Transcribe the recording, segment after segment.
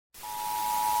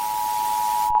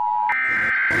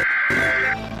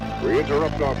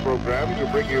interrupt our program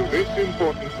to bring you this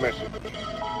important message.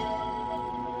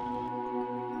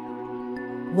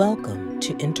 Welcome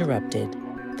to Interrupted,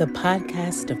 the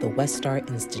podcast of the Westar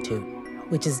Institute,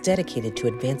 which is dedicated to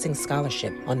advancing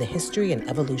scholarship on the history and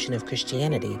evolution of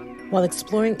Christianity while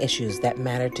exploring issues that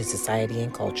matter to society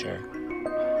and culture.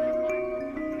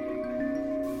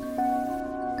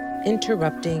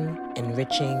 Interrupting,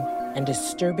 enriching, and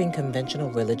disturbing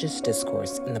conventional religious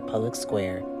discourse in the public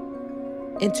square.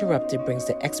 Interrupted brings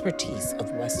the expertise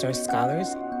of Westar scholars,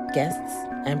 guests,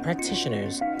 and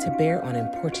practitioners to bear on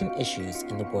important issues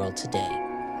in the world today.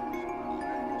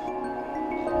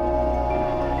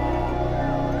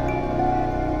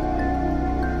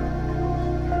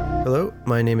 Hello,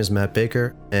 my name is Matt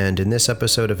Baker, and in this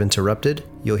episode of Interrupted,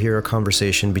 you'll hear a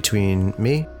conversation between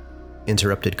me,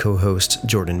 Interrupted co-host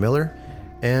Jordan Miller,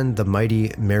 and the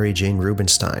mighty Mary Jane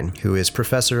Rubenstein, who is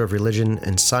Professor of Religion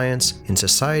and Science in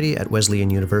Society at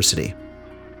Wesleyan University.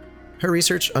 Her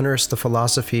research unearths the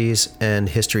philosophies and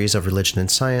histories of religion and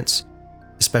science,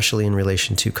 especially in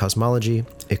relation to cosmology,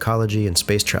 ecology, and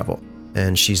space travel,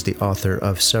 and she's the author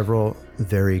of several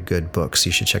very good books.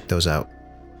 You should check those out.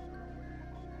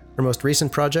 Her most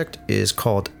recent project is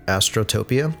called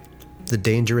Astrotopia, The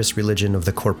Dangerous Religion of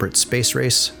the Corporate Space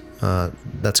Race.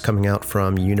 That's coming out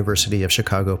from University of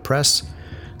Chicago Press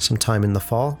sometime in the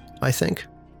fall, I think.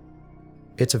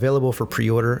 It's available for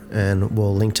pre-order, and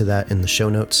we'll link to that in the show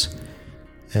notes.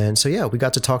 And so, yeah, we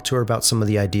got to talk to her about some of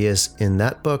the ideas in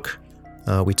that book.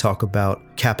 We talk about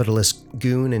capitalist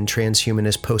goon and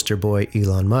transhumanist poster boy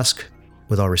Elon Musk,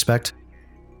 with all respect.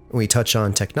 We touch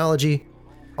on technology,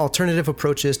 alternative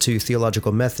approaches to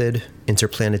theological method,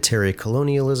 interplanetary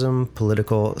colonialism,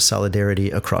 political solidarity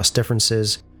across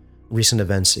differences, recent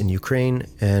events in Ukraine,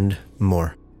 and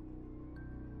more.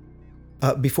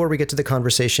 Before we get to the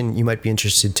conversation, you might be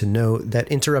interested to know that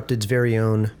Interrupted's very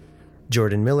own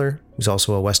Jordan Miller, who's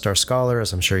also a Westar scholar,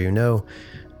 as I'm sure you know,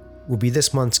 will be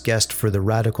this month's guest for the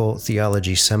Radical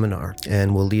Theology Seminar,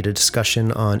 and will lead a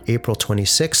discussion on April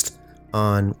 26th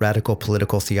on radical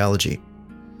political theology.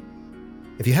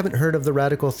 If you haven't heard of the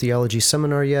Radical Theology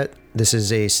Seminar yet, this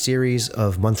is a series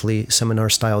of monthly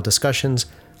seminar-style discussions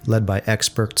led by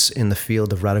experts in the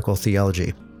field of radical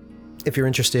theology. If you're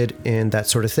interested in that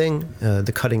sort of thing,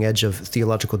 the cutting edge of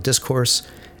theological discourse,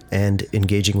 and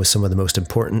engaging with some of the most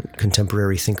important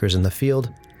contemporary thinkers in the field,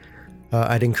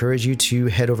 I'd encourage you to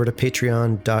head over to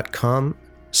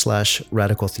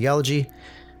patreon.com/radicaltheology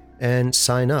and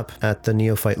sign up at the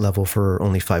neophyte level for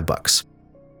only $5.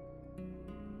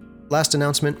 Last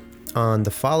announcement, on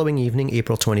the following evening,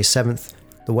 April 27th,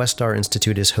 the Westar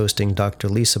Institute is hosting Dr.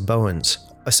 Lisa Bowens,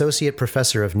 Associate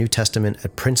Professor of New Testament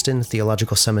at Princeton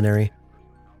Theological Seminary.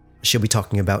 She'll be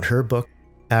talking about her book,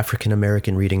 African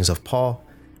American Readings of Paul,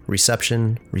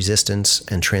 Reception, Resistance,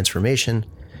 and Transformation,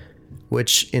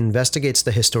 which investigates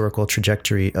the historical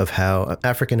trajectory of how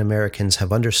African Americans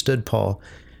have understood Paul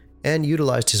and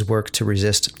utilized his work to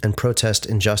resist and protest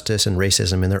injustice and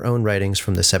racism in their own writings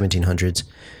from the 1700s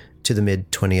to the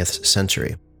mid-20th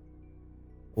century.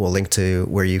 We'll link to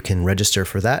where you can register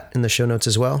for that in the show notes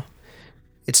as well.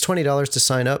 It's $20 to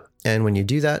sign up, and when you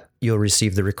do that, you'll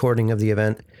receive the recording of the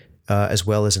event, as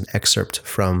well as an excerpt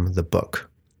from the book.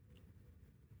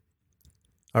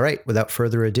 All right, without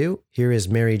further ado, here is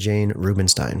Mary Jane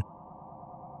Rubenstein.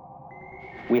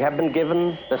 We have been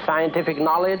given the scientific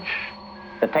knowledge,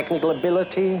 the technical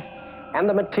ability, and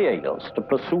the materials to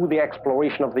pursue the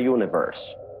exploration of the universe.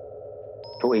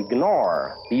 To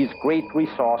ignore these great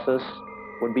resources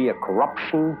would be a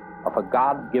corruption of a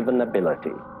God-given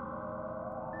ability.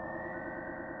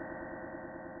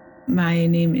 My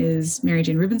name is Mary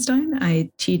Jane Rubenstein. I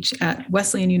teach at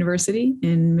Wesleyan University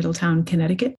in Middletown,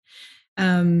 Connecticut,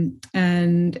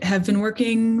 and have been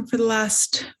working for the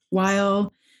last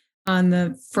while on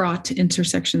the fraught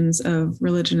intersections of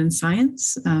religion and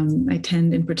science. I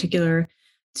tend in particular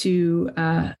to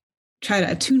try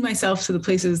to attune myself to the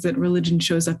places that religion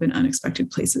shows up in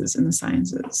unexpected places in the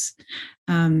sciences.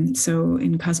 So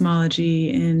in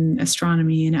cosmology, in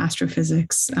astronomy, in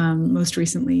astrophysics, most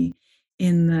recently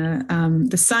in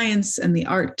the science and the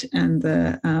art and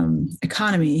the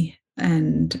economy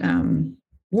and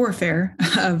warfare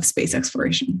of space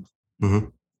exploration. Mm-hmm.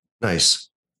 Nice.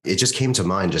 It just came to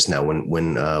mind just now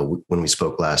when we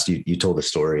spoke last. You told the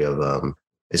story of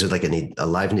is it like a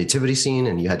live nativity scene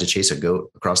and you had to chase a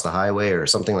goat across the highway or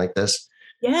something like this?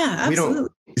 Yeah, absolutely.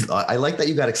 I like that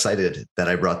you got excited that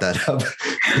I brought that up.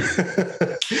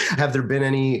 Have there been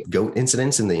any goat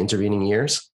incidents in the intervening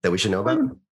years that we should know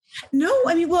about? No,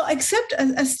 I mean, well, except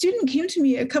a student came to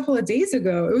me a couple of days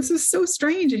ago. It was just so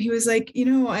strange, and he was like, I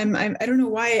don't know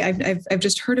why. I've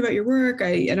just heard about your work.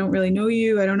 I don't really know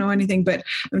you. I don't know anything, but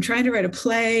I'm trying to write a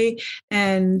play,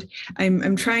 and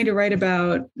I'm trying to write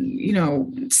about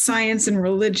science and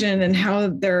religion and how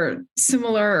they're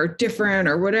similar or different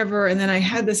or whatever. And then I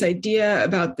had this idea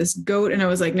about this goat, and I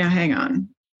was like, now hang on.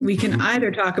 We can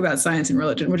either talk about science and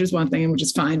religion, which is one thing, and which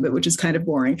is fine, but which is kind of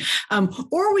boring.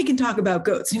 Or we can talk about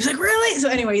goats. And he was like, really? So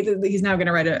anyway, he's now going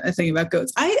to write a thing about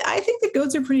goats. I think that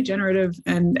goats are pretty generative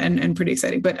and pretty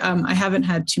exciting, but I haven't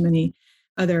had too many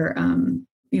other,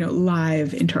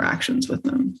 live interactions with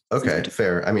them. Okay,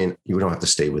 fair. I mean, you don't have to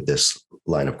stay with this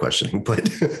line of questioning, but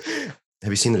have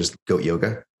you seen there's goat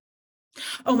yoga?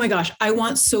 Oh my gosh, I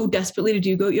want so desperately to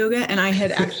do goat yoga. And I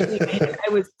had actually, I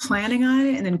was planning on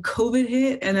it, and then COVID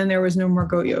hit, and then there was no more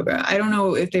goat yoga. I don't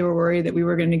know if they were worried that we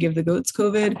were going to give the goats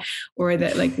COVID, or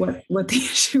that like what the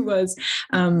issue was.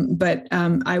 But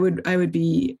I would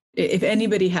be, if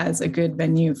anybody has a good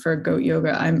venue for goat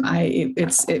yoga,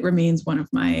 it remains one of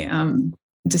my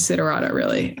desiderata,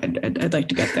 really. I'd like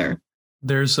to get there.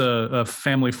 There's a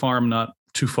family farm not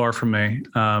too far from me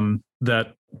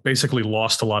that basically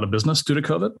lost a lot of business due to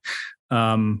COVID.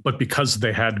 But because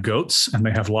they had goats and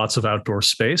they have lots of outdoor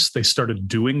space, they started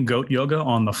doing goat yoga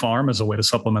on the farm as a way to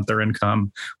supplement their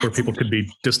income, where people could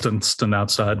be distanced and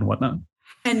outside and whatnot.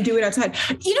 And do it outside.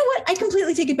 You know what? I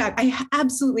completely take it back. I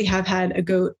absolutely have had a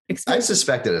goat experience. I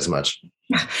suspected as much.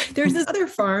 There's this other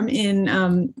farm in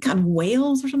kind of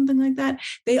Wales or something like that.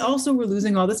 They also were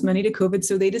losing all this money to COVID.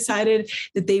 So they decided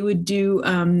that they would do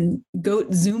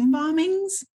goat Zoom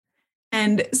bombings.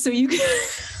 And so you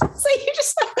just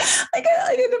have like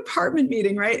an department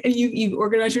meeting, right? And you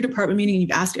organize your department meeting, and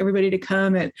you've asked everybody to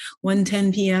come at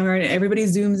 1:10 p.m. or everybody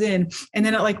zooms in. And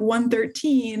then at like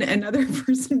 1:13, another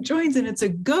person joins, and it's a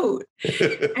goat.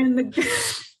 And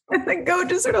the goat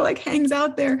just sort of like hangs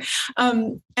out there.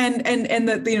 And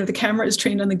the camera is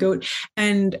trained on the goat.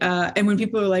 And when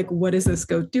people are like, what is this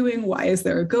goat doing? Why is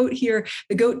there a goat here?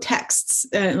 The goat texts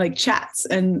and like chats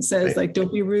and says, right, like,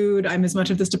 don't be rude. I'm as much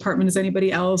of this department as anybody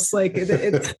else. Like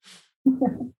it's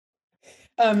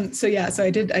so I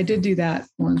did do that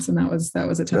once, and that was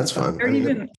a tough. That's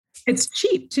fun. It's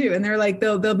cheap too. And they're like,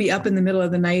 they'll be up in the middle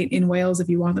of the night in Wales. If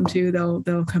you want them to,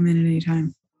 they'll come in at any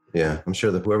time. Yeah. I'm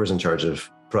sure that whoever's in charge of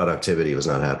productivity was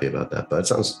not happy about that, but it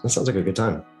sounds like a good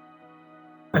time.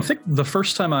 I think the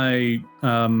first time I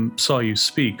saw you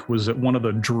speak was at one of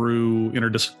the Drew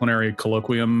Interdisciplinary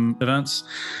Colloquium events.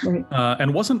 Right.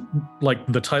 And wasn't like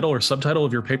the title or subtitle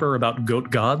of your paper about goat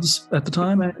gods at the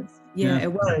time?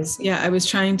 It was. Yeah, I was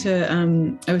trying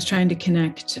to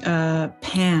connect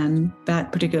Pan,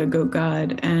 that particular goat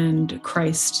god, and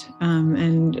Christ,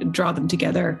 and draw them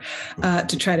together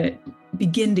to try to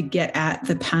begin to get at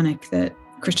the panic that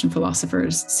Christian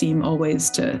philosophers seem always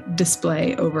to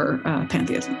display over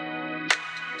pantheism.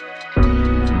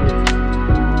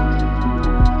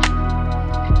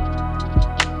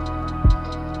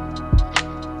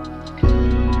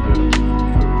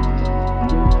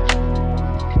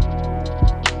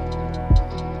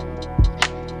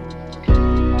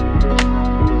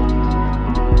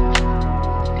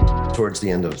 Towards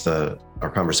the end of our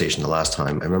conversation the last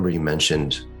time, I remember you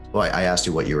mentioned, I asked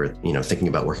you what you were, thinking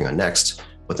about working on next,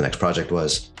 what the next project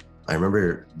was. I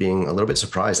remember being a little bit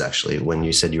surprised actually when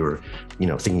you said you were,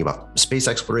 thinking about space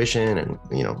exploration and,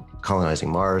 colonizing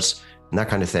Mars and that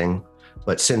kind of thing.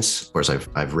 But since, of course,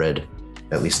 I've read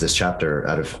at least this chapter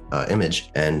out of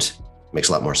Image, and it makes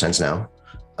a lot more sense now.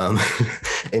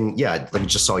 And yeah, like I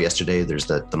just saw yesterday, there's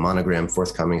the monogram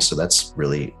forthcoming. So that's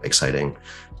really exciting.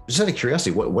 Just out of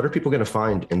curiosity, what are people going to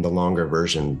find in the longer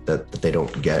version that they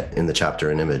don't get in the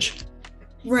chapter in Image?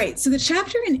 Right. So the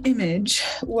chapter in Image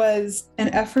was an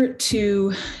effort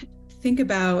to think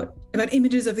about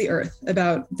images of the Earth,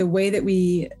 about the way that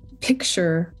we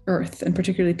picture Earth, and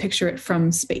particularly picture it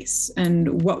from space,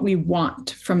 and what we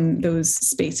want from those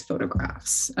space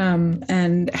photographs,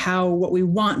 and how what we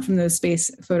want from those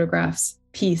space photographs,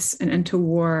 peace and end to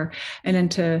war and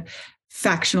end to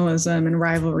factionalism and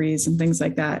rivalries and things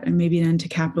like that, and maybe an end to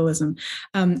capitalism,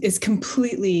 is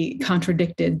completely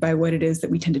contradicted by what it is that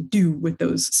we tend to do with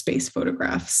those space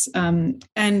photographs. And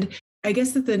I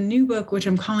guess that the new book, which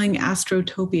I'm calling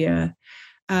Astrotopia,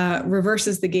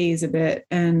 reverses the gaze a bit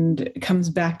and comes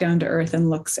back down to Earth and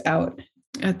looks out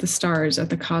at the stars, at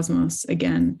the cosmos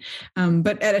again,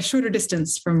 but at a shorter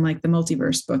distance from like the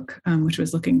Multiverse book, which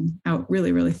was looking out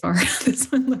really, really far.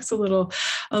 This one looks a little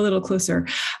closer.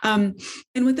 And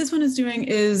what this one is doing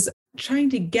is trying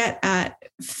to get at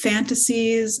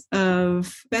fantasies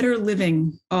of better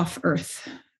living off Earth,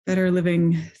 that are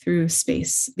living through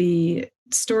space. The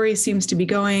story seems to be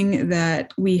going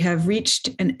that we have reached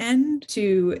an end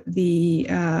to the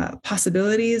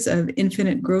possibilities of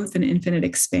infinite growth and infinite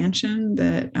expansion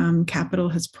that capital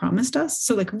has promised us.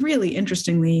 So, like, really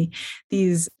interestingly,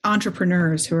 these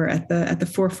entrepreneurs who are at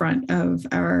the forefront of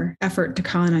our effort to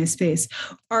colonize space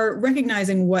are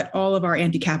recognizing what all of our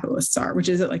anti-capitalists are, which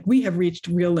is that, like, we have reached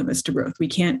real limits to growth. We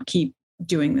can't keep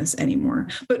doing this anymore.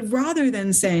 But rather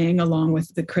than saying, along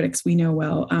with the critics we know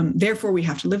well, therefore we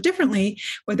have to live differently,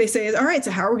 what they say is, all right,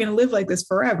 so how are we going to live like this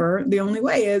forever? The only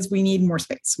way is we need more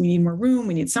space. We need more room.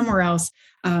 We need somewhere else.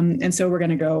 And so we're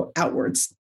going to go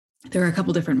outwards. There are a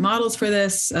couple different models for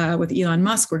this. With Elon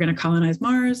Musk, we're going to colonize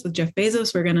Mars. With Jeff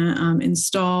Bezos, we're going to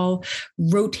install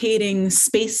rotating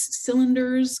space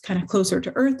cylinders kind of closer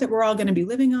to Earth that we're all going to be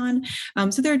living on.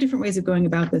 So there are different ways of going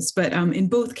about this. But in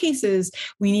both cases,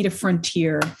 we need a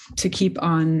frontier to keep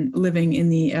on living in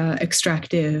the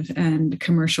extractive and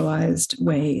commercialized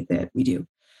way that we do.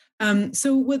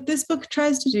 So what this book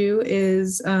tries to do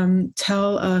is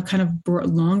tell a kind of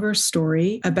longer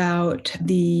story about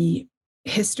the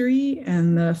history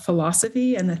and the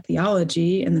philosophy and the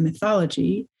theology and the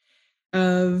mythology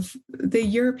of the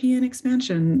European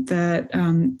expansion that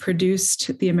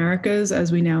produced the Americas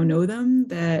as we now know them,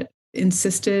 that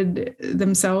insisted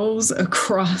themselves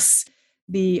across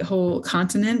the whole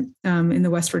continent in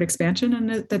the westward expansion,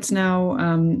 and that's now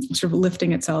sort of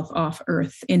lifting itself off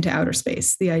Earth into outer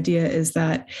space. The idea is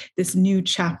that this new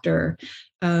chapter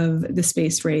of the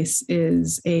space race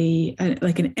is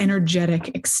like an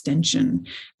energetic extension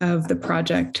of the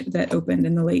project that opened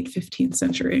in the late 15th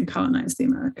century and colonized the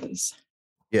Americas.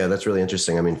 Yeah, that's really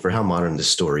interesting. I mean, for how modern this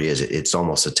story is, it's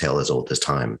almost a tale as old as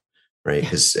time, right?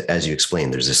 Because as you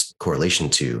explained, there's this correlation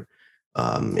to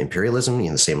imperialism,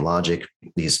 the same logic,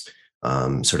 these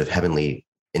sort of heavenly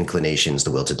inclinations,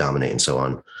 the will to dominate and so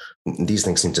on. These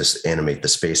things seem to animate the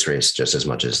space race just as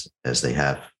much as they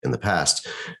have in the past.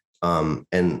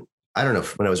 And I don't know,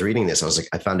 when I was reading this,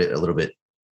 I found it a little bit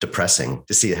depressing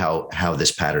to see how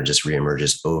this pattern just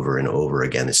reemerges over and over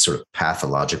again, this sort of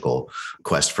pathological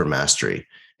quest for mastery.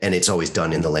 And it's always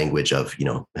done in the language of,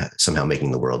 somehow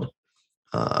making the world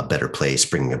a better place,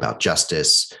 bringing about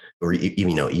justice, or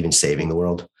even saving the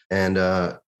world. And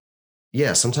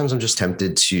sometimes I'm just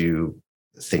tempted to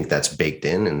think that's baked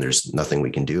in and there's nothing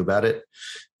we can do about it.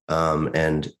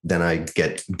 And then I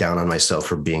get down on myself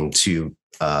for being too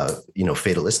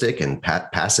fatalistic and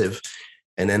passive.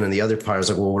 And then on the other part, I was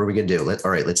like, well, what are we going to do?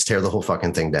 Let's tear the whole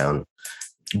fucking thing down.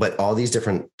 But all these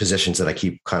different positions that I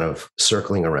keep kind of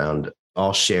circling around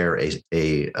all share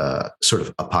a sort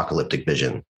of apocalyptic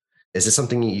vision. Is this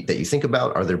something that you think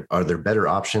about? Are there better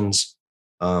options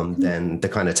than the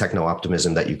kind of techno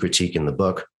optimism that you critique in the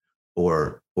book,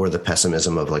 or the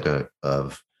pessimism of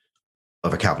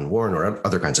a Calvin Warren or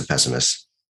other kinds of pessimists?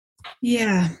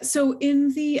 Yeah. So in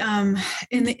the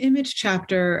image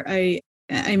chapter,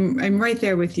 I'm right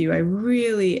there with you. I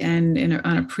really end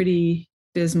on a pretty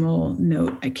dismal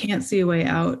note. I can't see a way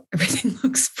out. Everything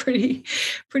looks pretty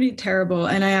terrible.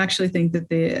 And I actually think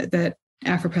that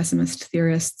Afro-pessimist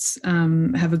theorists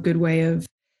have a good way of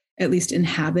at least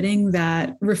inhabiting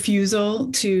that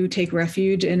refusal to take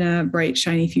refuge in a bright,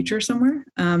 shiny future somewhere.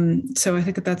 So I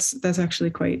think that's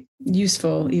actually quite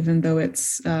useful, even though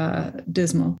it's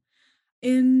dismal.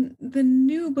 In the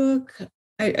new book,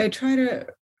 I try to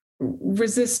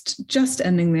resist just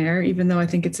ending there, even though I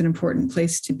think it's an important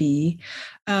place to be,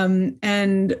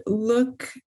 and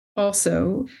look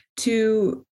also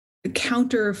to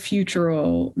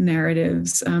counter-futural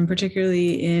narratives,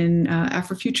 particularly in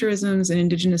Afrofuturisms and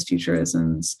Indigenous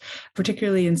futurisms,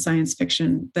 particularly in science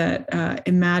fiction, that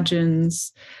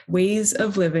imagines ways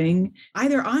of living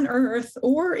either on Earth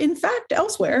or, in fact,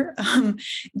 elsewhere,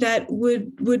 that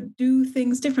would do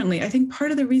things differently. I think part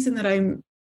of the reason that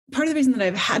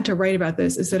I've had to write about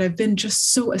this is that I've been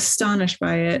just so astonished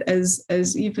by it,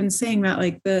 as you've been saying, Matt,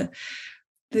 like the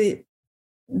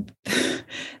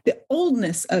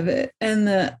oldness of it and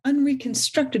the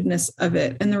unreconstructedness of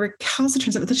it and the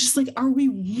recalcitrance of it. It's just like, are we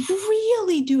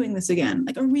really doing this again?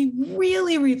 Like, are we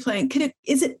really replaying?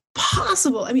 Is it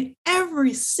possible? I mean,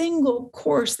 every single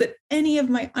course that any of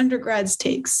my undergrads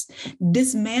takes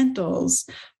dismantles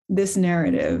this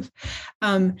narrative.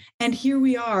 And here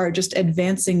we are just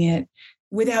advancing it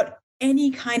without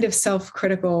any kind of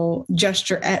self-critical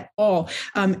gesture at all,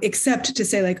 except to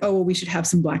say like, oh, well, we should have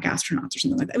some Black astronauts or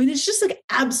something like that. I mean, it's just like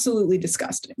absolutely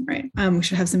disgusting, right? We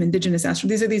should have some Indigenous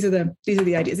astronauts. These are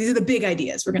the ideas. These are the big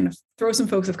ideas. We're going to throw some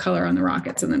folks of color on the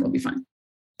rockets and then we'll be fine.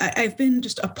 I've been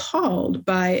just appalled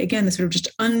by, again, this sort of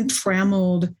just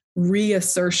untrammeled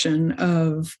reassertion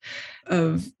of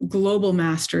global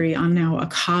mastery on now a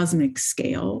cosmic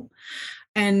scale.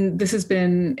 And this has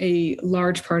been a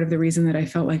large part of the reason that I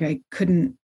felt like I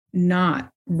couldn't not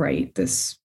write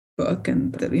this book,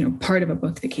 and part of a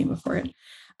book that came before it.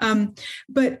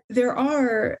 But there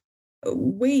are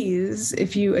ways,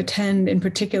 if you attend in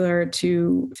particular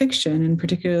to fiction, in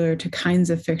particular to kinds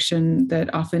of fiction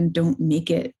that often don't make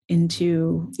it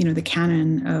into the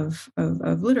canon of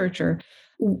literature,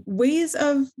 ways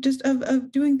of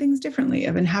doing things differently,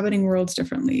 of inhabiting worlds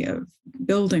differently, of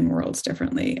building worlds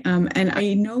differently. And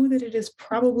I know that it is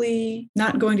probably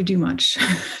not going to do much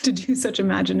to do such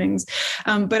imaginings,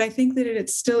 but I think that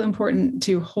it's still important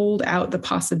to hold out the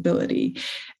possibility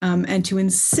and to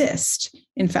insist,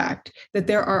 in fact, that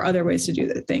there are other ways to do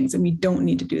the things and we don't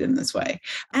need to do them this way.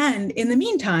 And in the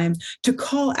meantime, to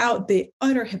call out the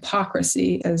utter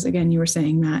hypocrisy, as again, you were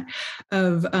saying, Matt,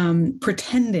 of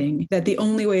pretending that the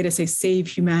only way to say save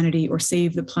humanity or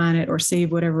save the planet or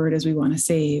save whatever it is we want to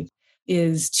save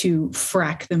is to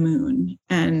frack the moon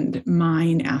and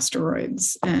mine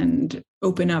asteroids and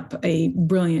open up a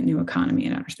brilliant new economy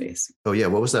in outer space. Oh yeah,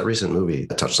 what was that recent movie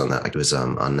that touched on that? Like it was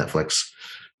on Netflix,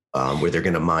 where they're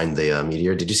going to mine the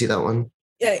meteor. Did you see that one?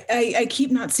 Yeah, I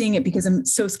keep not seeing it because I'm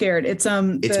so scared. It's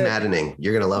maddening.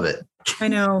 You're going to love it. I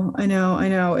know.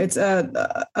 It's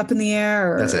Up in the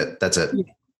Air. That's it.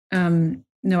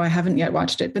 No, I haven't yet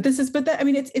watched it, but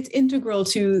it's integral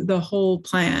to the whole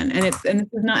plan. And this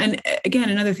is not, and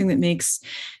again, another thing that makes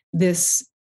this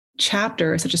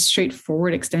chapter such a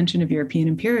straightforward extension of European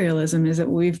imperialism is that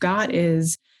what we've got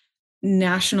is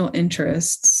national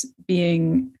interests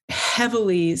being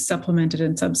heavily supplemented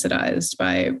and subsidized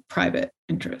by private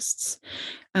interests.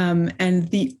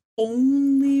 And the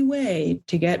only way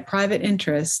to get private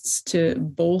interests to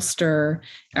bolster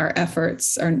our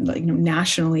efforts, our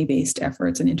nationally based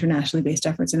efforts and internationally based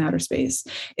efforts in outer space,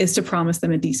 is to promise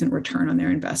them a decent return on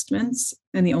their investments.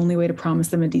 And the only way to promise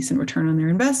them a decent return on their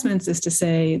investments is to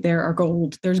say there's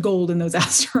gold in those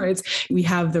asteroids. We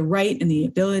have the right and the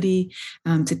ability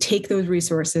to take those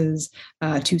resources,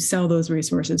 to sell those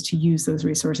resources, to use those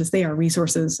resources. They are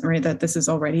resources, right? That this is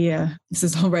already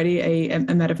a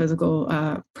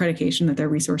metaphysical predication that they're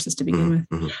resources to begin with.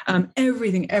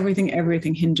 Mm-hmm.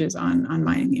 Everything hinges on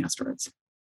mining the asteroids.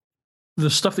 The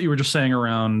stuff that you were just saying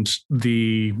around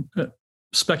the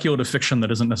speculative fiction that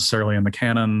isn't necessarily in the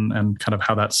canon and kind of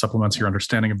how that supplements your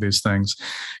understanding of these things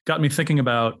got me thinking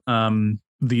about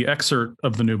the excerpt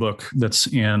of the new book that's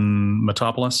in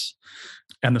Metropolis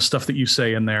and the stuff that you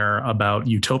say in there about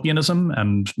utopianism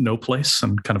and no place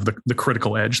and kind of the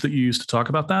critical edge that you use to talk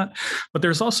about that. But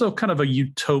there's also kind of a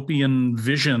utopian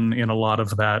vision in a lot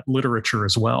of that literature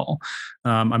as well.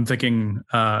 I'm thinking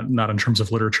not in terms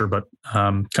of literature, but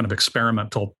kind of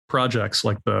experimental projects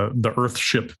like the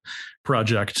Earthship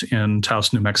project in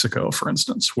Taos, New Mexico, for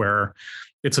instance, where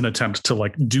it's an attempt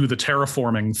to do the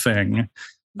terraforming thing,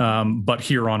 but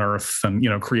here on Earth and,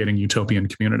 creating utopian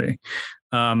community.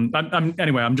 I'm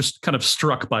just kind of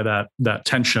struck by that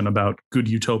tension about good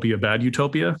utopia, bad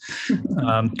utopia.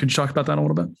 Could you talk about that a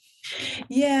little bit?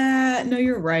 Yeah, no,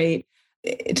 you're right.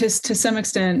 To some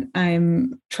extent,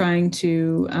 I'm trying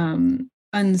to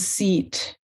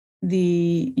unseat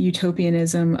the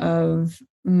utopianism of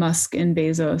Musk and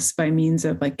Bezos by means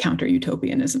of counter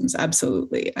utopianisms.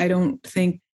 Absolutely. I don't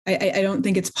think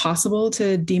it's possible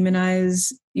to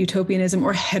demonize utopianism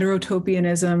or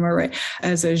heterotopianism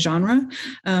as a genre,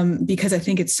 because I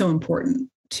think it's so important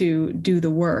to do the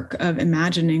work of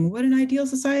imagining what an ideal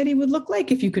society would look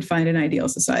like if you could find an ideal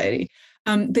society.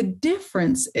 The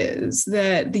difference is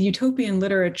that the utopian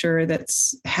literature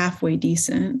that's halfway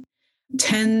decent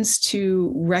tends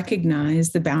to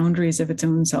recognize the boundaries of its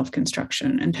own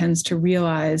self-construction and tends to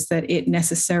realize that it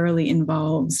necessarily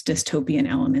involves dystopian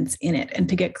elements in it, and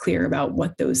to get clear about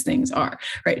what those things are,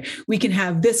 right? We can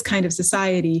have this kind of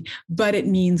society, but it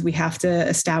means we have to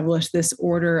establish this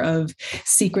order of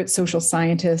secret social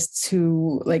scientists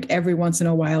who every once in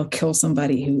a while kill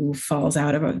somebody who falls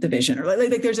out of a division, or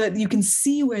you can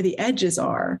see where the edges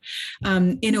are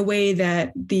in a way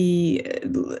that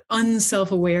the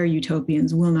unself-aware utopians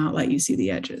will not let you see the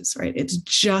edges, right? It's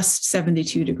just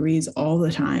 72 degrees all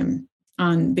the time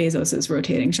on Bezos's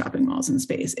rotating shopping malls in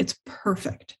space. It's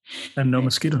perfect. And no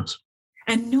mosquitoes.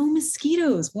 And no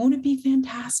mosquitoes. Won't it be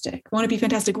fantastic?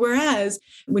 Whereas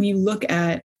when you look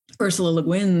at Ursula Le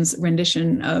Guin's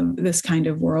rendition of this kind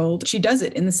of world. She does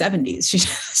it in the 70s. She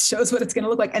shows what it's going to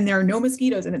look like. And there are no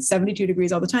mosquitoes and it's 72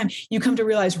 degrees all the time. You come to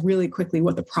realize really quickly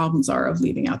what the problems are of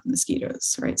leaving out the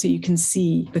mosquitoes, right? So you can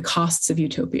see the costs of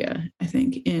utopia, I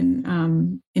think,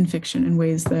 in fiction in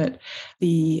ways that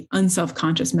the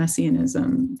unselfconscious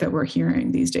messianism that we're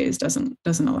hearing these days doesn't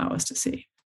allow us to see.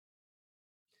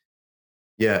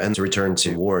 Yeah. And to return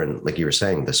to Warren, like you were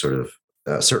saying, the sort of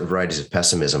certain varieties of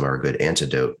pessimism are a good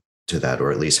antidote to that,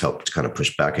 or at least help to kind of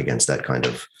push back against that kind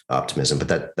of optimism. But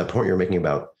that point you're making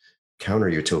about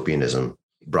counter-utopianism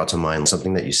brought to mind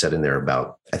something that you said in there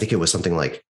about, I think it was something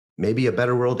like, maybe a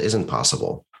better world isn't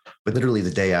possible. But literally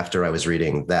the day after I was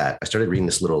reading that, I started reading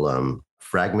this little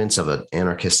fragments of an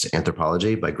anarchist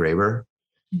anthropology by Graeber.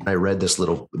 I read this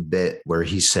little bit where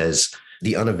he says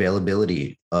the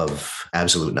unavailability of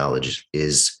absolute knowledge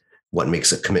is what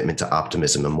makes a commitment to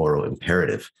optimism a moral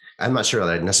imperative. I'm not sure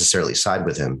that I'd necessarily side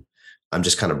with him. I'm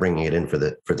just kind of bringing it in for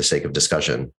the sake of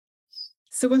discussion.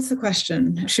 So what's the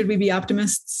question? Should we be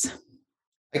optimists?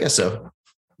 I guess so.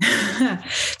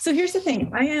 So here's the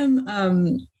thing. I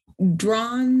am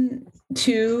drawn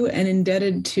to and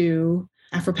indebted to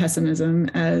Afropessimism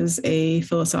as a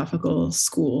philosophical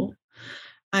school.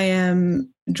 I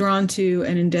am drawn to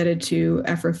and indebted to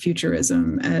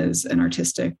Afrofuturism as an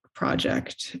artistic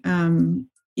project,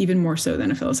 even more so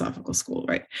than a philosophical school,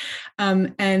 right?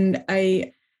 And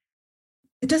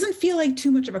it doesn't feel like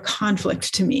too much of a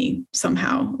conflict to me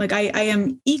somehow. Like I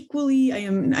am equally, I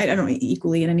don't know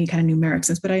equally in any kind of numeric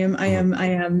sense, but I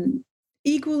am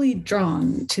equally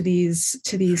drawn to these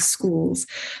schools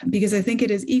because I think it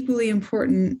is equally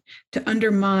important to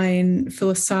undermine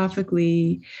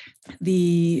philosophically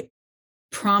the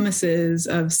promises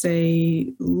of,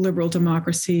 say, liberal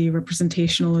democracy,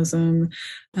 representationalism,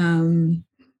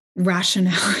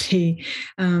 rationality,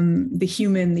 the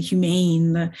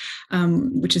humane,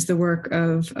 which is the work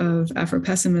of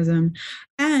Afropessimism,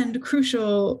 and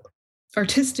crucial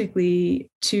artistically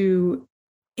to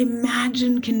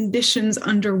imagine conditions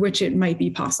under which it might be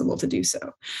possible to do so.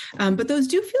 But those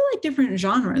do feel like different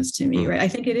genres to me, right? I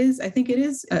think it is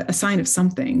a sign of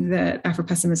something that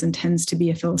Afropessimism tends to be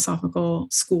a philosophical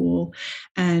school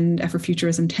and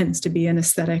Afrofuturism tends to be an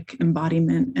aesthetic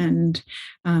embodiment and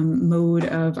mode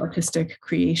of artistic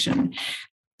creation.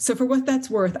 So for what that's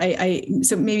worth,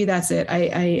 so maybe that's it.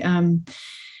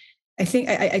 I think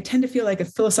I tend to feel like a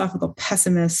philosophical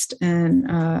pessimist and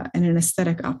an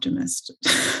aesthetic optimist.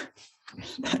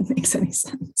 If that makes any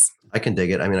sense. I can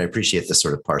dig it. I mean, I appreciate this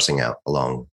sort of parsing out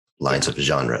along lines of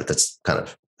genre. That's kind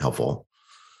of helpful.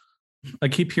 I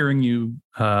keep hearing you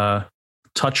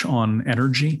touch on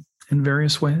energy in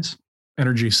various ways.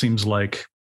 Energy seems like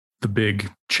the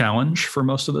big challenge for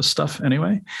most of this stuff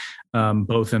anyway,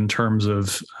 both in terms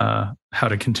of how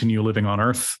to continue living on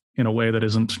Earth in a way that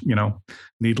isn't,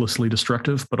 needlessly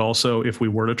destructive, but also if we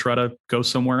were to try to go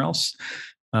somewhere else,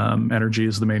 energy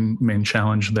is the main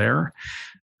challenge there.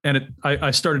 And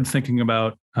I started thinking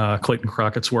about Clayton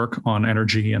Crockett's work on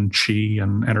energy and chi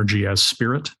and energy as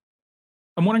spirit.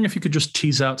 I'm wondering if you could just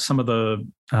tease out some of the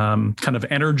kind of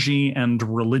energy and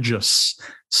religious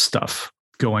stuff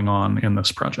going on in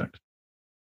this project.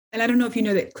 And I don't know if you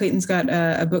know that Clayton's got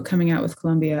a book coming out with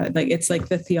Columbia. Like it's like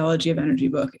the theology of energy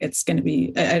book. It's going to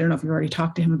be, I don't know if you've already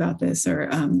talked to him about this or,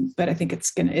 but I think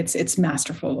it's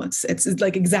masterful. It's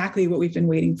like exactly what we've been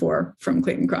waiting for from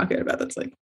Clayton Crockett about that's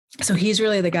like. So he's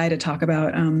really the guy to talk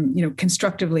about,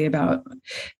 constructively about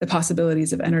the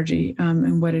possibilities of energy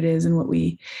and what it is and what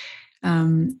we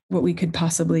could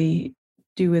possibly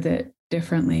do with it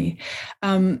differently.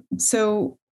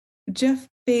 So Jeff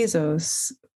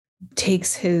Bezos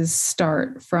takes his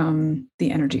start from the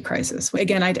energy crisis.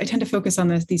 Again, I tend to focus on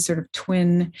these sort of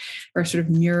twin or sort of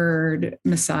mirrored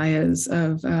messiahs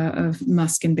of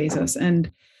Musk and Bezos.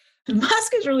 And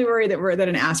Musk is really worried that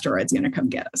an asteroid's going to come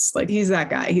get us. Like he's that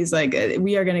guy. He's like,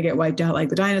 we are going to get wiped out like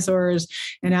the dinosaurs.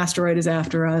 An asteroid is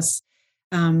after us.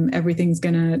 Everything's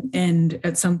going to end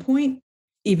at some point,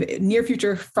 even near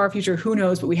future, far future, who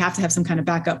knows, but we have to have some kind of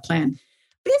backup plan.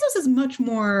 Bezos is much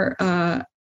more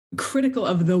critical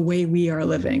of the way we are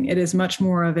living. It is much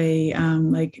more of a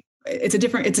it's a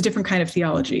different kind of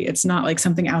theology. It's not like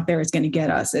something out there is going to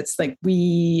get us. It's like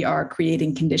we are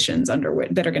creating conditions under which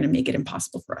that are going to make it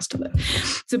impossible for us to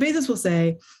live. So Bezos will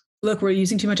say, look, we're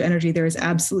using too much energy. There is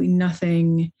absolutely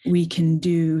nothing we can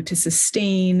do to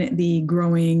sustain the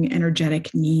growing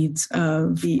energetic needs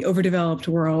of the overdeveloped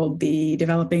world, the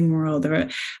developing world.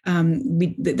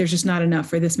 There's just not enough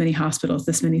for this many hospitals,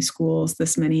 this many schools,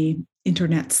 this many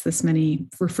internets, this many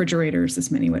refrigerators,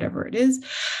 this many whatever it is.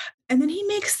 And then he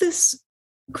makes this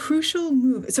crucial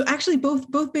move. So actually both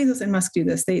Bezos and Musk do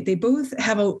this. They both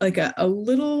have a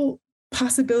little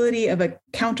possibility of a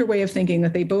counter way of thinking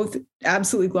that they both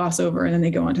absolutely gloss over, and then they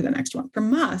go on to the next one. For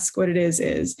Musk, what it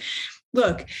is,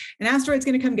 look, an asteroid's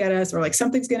going to come get us, or like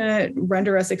something's going to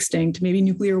render us extinct, maybe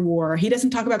nuclear war. He doesn't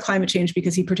talk about climate change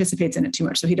because he participates in it too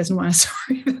much. So he doesn't want to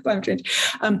story about climate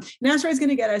change. An asteroid's going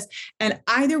to get us, and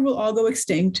either we'll all go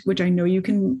extinct, which I know you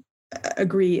can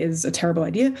agree is a terrible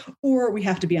idea, or we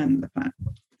have to be on the planet.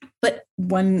 But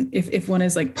if one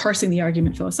is like parsing the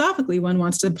argument philosophically, one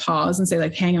wants to pause and say,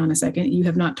 like, hang on a second, you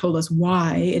have not told us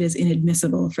why it is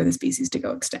inadmissible for the species to go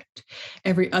extinct.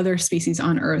 Every other species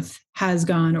on Earth has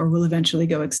gone or will eventually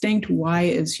go extinct. Why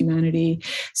is humanity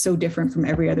so different from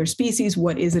every other species?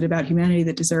 What is it about humanity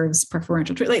that deserves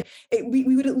preferential treatment?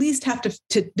 We would at least have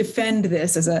to defend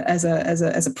this as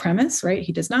a premise, right?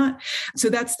 He does not. So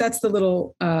that's the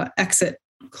little exit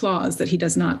clause that he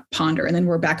does not ponder. And then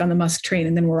we're back on the Musk train,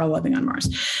 and then we're all living on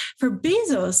Mars. For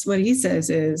Bezos, what he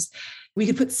says is, we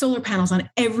could put solar panels on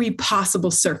every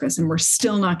possible surface and we're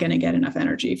still not going to get enough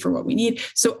energy for what we need.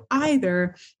 So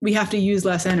either we have to use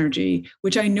less energy,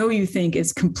 which I know you think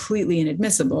is completely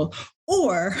inadmissible,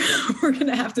 or we're going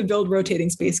to have to build rotating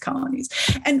space colonies.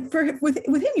 And with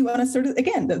him, you want to sort of,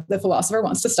 again, the philosopher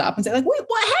wants to stop and say, like, wait,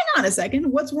 what? Hang on a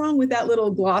second. What's wrong with that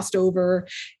little glossed over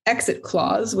exit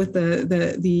clause with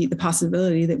the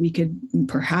possibility that we could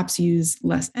perhaps use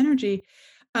less energy?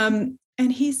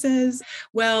 And he says,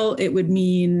 well, it would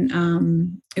mean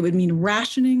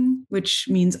rationing, which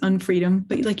means unfreedom.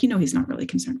 But he's not really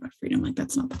concerned about freedom. Like,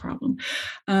 that's not the problem.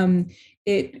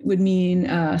 It would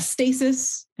mean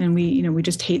stasis, and we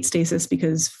just hate stasis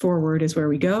because forward is where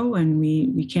we go, and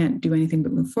we can't do anything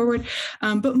but move forward.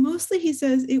 But mostly, he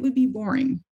says it would be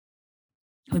boring.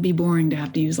 It would be boring to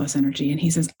have to use less energy. And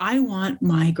he says, I want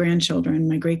my grandchildren,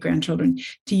 my great-grandchildren,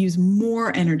 to use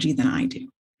more energy than I do.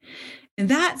 And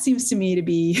that seems to me to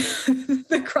be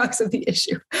the crux of the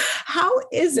issue. How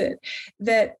is it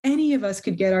that any of us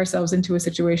could get ourselves into a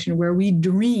situation where we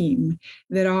dream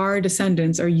that our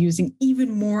descendants are using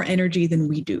even more energy than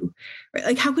we do? Right?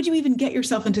 Like, how could you even get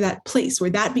yourself into that place where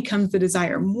that becomes the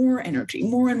desire? More energy,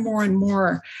 more and more and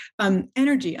more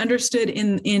energy, understood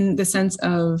in the sense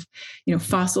of,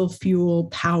 fossil fuel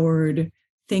powered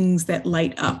things that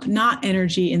light up, not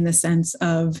energy in the sense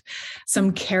of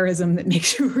some charism that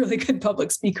makes you a really good public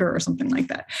speaker or something like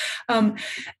that.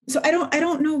 So I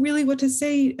don't know really what to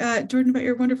say, Jordan, about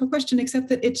your wonderful question, except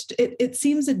that it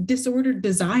seems a disordered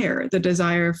desire, the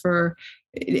desire for,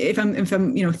 if I'm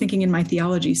thinking in my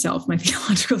theological self,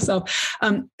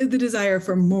 the desire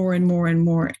for more and more and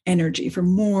more energy, for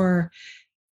more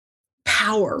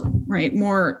power, right?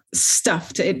 More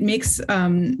stuff. It makes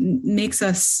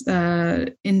us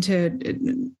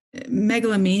into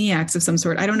megalomaniacs of some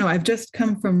sort. I don't know. I've just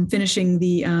come from finishing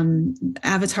the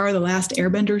Avatar: The Last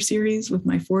Airbender series with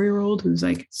my 4-year-old, who's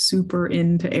like super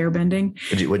into airbending.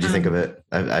 What'd you think of it?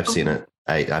 I've seen it.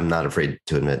 I'm not afraid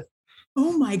to admit.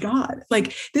 Oh my God.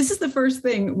 Like, this is the first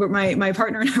thing where my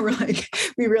partner and I were like,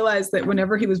 we realized that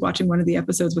whenever he was watching one of the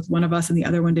episodes with one of us and the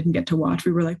other one didn't get to watch,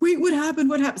 we were like, wait, what happened?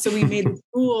 What happened? So we made this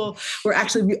rule where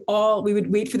actually we would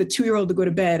wait for the 2-year-old to go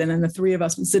to bed, and then the 3 of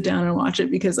us would sit down and watch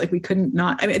it, because like we couldn't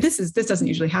not. I mean, this doesn't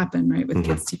usually happen, right, with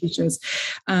kids' TV shows.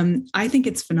 I think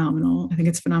it's phenomenal. I think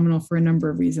it's phenomenal for a number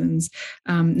of reasons,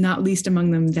 not least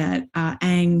among them that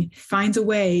Aang finds a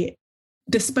way,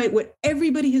 despite what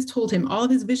everybody has told him, all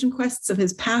of his vision quests of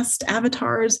his past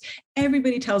avatars,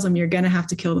 everybody tells him, you're going to have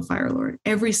to kill the Fire Lord,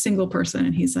 every single person.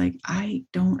 And he's like, I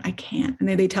can't. And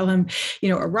they tell him,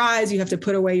 arise, you have to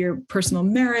put away your personal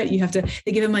merit.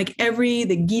 They give him like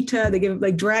the Gita,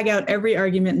 they drag out every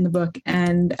argument in the book.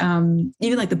 And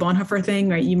even like the Bonhoeffer thing,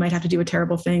 right? You might have to do a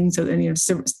terrible thing. So then,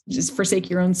 just forsake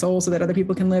your own soul so that other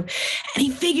people can live. And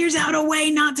he figures out a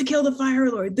way not to kill the Fire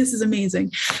Lord. This is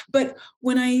amazing. But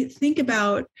when I think about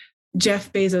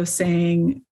Jeff Bezos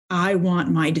saying, I want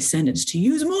my descendants to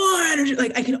use more energy,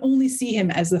 like I can only see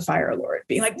him as the Fire Lord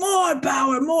being like, more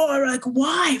power, more, like,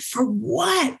 why? For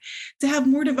what? To have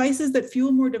more devices that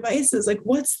fuel more devices. Like,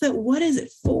 what is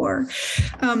it for?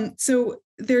 So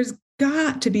there's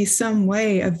got to be some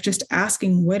way of just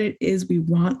asking what it is we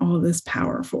want all this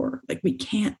power for. Like, we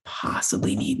can't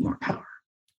possibly need more power.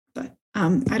 But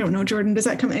I don't know, Jordan, does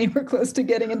that come anywhere close to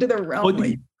getting into the realm?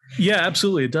 Well, yeah,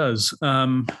 absolutely, it does.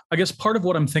 I guess part of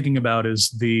what I'm thinking about is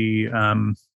the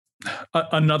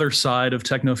another side of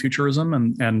technofuturism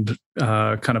and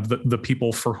kind of the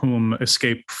people for whom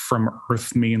escape from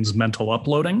Earth means mental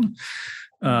uploading.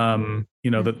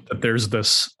 That there's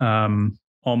this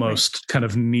almost kind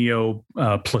of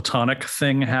neo-Platonic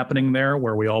thing happening there,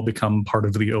 where we all become part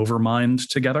of the overmind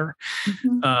together.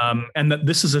 And that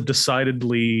this is a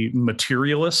decidedly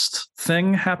materialist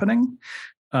thing happening.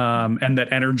 And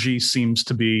that energy seems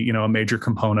to be, a major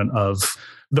component of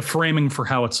the framing for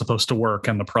how it's supposed to work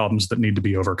and the problems that need to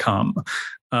be overcome.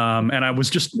 And I'm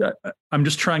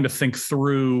just trying to think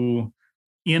through,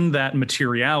 in that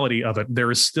materiality of it,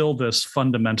 there is still this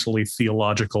fundamentally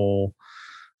theological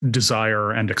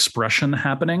desire and expression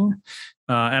happening.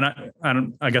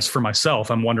 And I guess for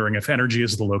myself, I'm wondering if energy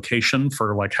is the location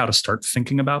for like how to start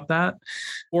thinking about that,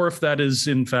 or if that is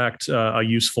in fact a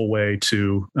useful way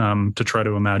to try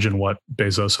to imagine what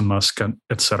Bezos and Musk,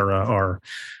 et cetera,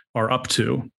 are up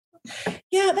to.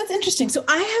 Yeah, that's interesting. So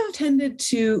I have tended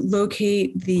to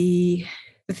locate the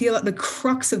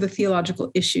crux of the theological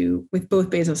issue with both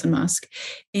Bezos and Musk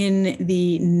in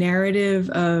the narrative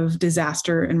of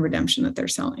disaster and redemption that they're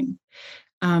selling.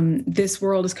 This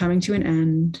world is coming to an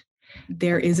end.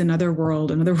 There is another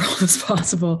world is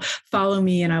possible. Follow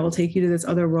me and I will take you to this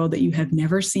other world that you have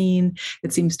never seen.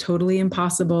 It seems totally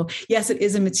impossible. Yes, it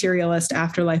is a materialist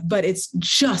afterlife, but it's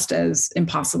just as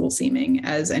impossible seeming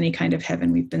as any kind of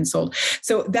heaven we've been sold.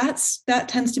 So that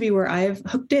tends to be where I've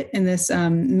hooked it in this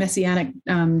messianic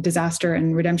disaster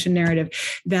and redemption narrative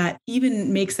that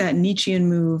even makes that Nietzschean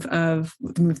move of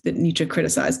the move that Nietzsche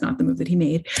criticized, not the move that he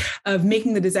made, of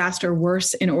making the disaster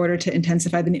worse in order to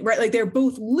intensify the need, right? Like they're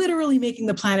both literally making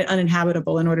the planet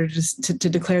uninhabitable in order to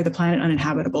declare the planet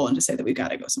uninhabitable and to say that we've got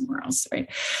to go somewhere else, right?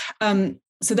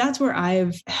 So that's where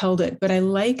I've held it. But I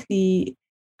like the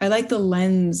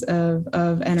lens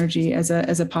of energy as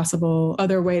a possible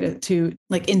other way to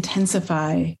like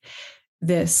intensify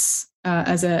this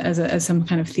as some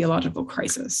kind of theological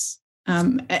crisis.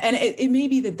 And it may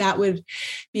be that would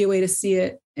be a way to see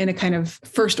it in a kind of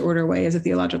first order way as a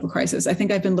theological crisis. I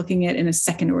think I've been looking at it in a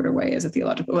second order way as a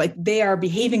theological, like they are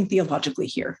behaving theologically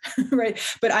here, right?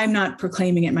 But I'm not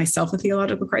proclaiming it myself a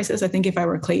theological crisis. I think if I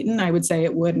were Clayton, I would say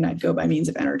it would, and I'd go by means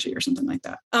of energy or something like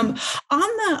that. On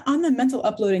the mental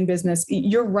uploading business,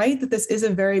 you're right that this is a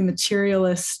very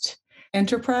materialist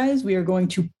enterprise. We are going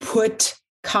to put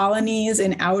colonies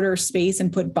in outer space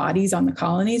and put bodies on the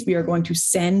colonies. We are going to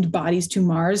send bodies to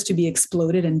Mars to be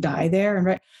exploded and die there. And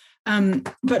right.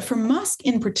 But for Musk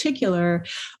in particular,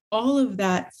 all of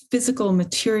that physical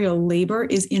material labor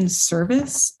is in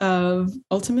service of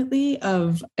ultimately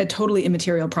of a totally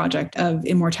immaterial project of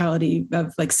immortality,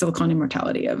 of like silicon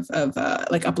immortality, of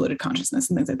like uploaded consciousness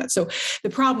and things like that. So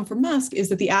the problem for Musk is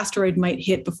that the asteroid might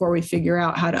hit before we figure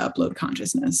out how to upload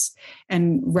consciousness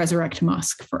and resurrect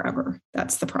Musk forever.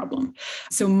 That's the problem.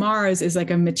 So Mars is like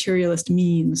a materialist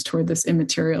means toward this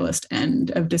immaterialist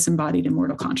end of disembodied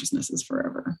immortal consciousnesses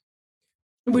forever.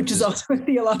 Which is also a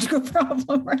theological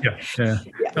problem, right? Yeah.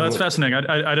 No, that's fascinating.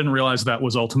 I didn't realize that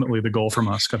was ultimately the goal for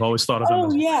Musk. I've always thought of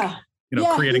him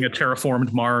as, creating a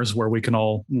terraformed Mars where we can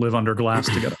all live under glass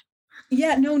together.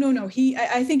 Yeah, no.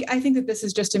 I think that this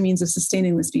is just a means of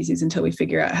sustaining the species until we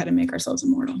figure out how to make ourselves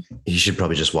immortal. You should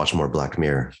probably just watch more Black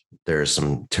Mirror. There are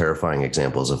some terrifying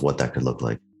examples of what that could look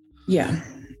like. Yeah,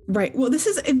 right. Well,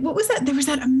 what was that? There was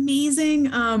that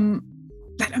amazing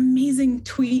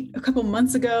tweet a couple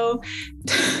months ago.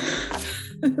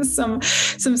 some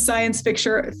science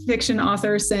fiction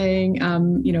author saying,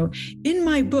 in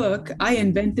my book, I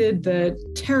invented the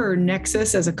terror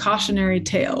nexus as a cautionary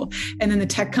tale. And then the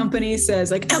tech company says,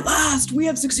 like, at last, we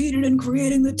have succeeded in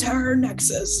creating the terror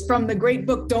nexus from the great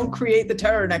book, Don't Create the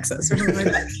Terror Nexus, or something like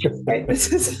that. Right?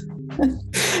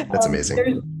 That's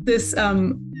amazing. There's this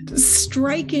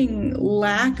striking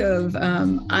lack of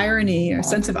irony or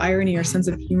sense of irony or sense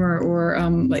of humor or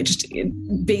like just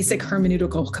basic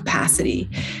hermeneutical capacity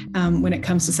when it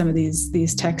comes to some of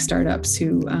these tech startups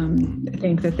who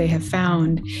think that they have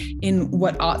found in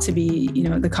what ought to be,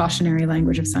 the cautionary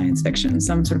language of science fiction,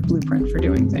 some sort of blueprint for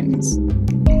doing things.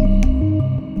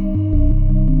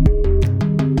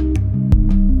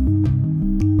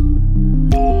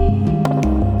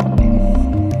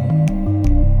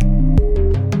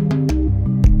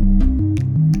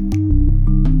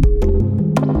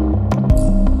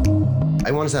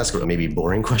 I wanted to ask a maybe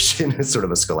boring question. It's sort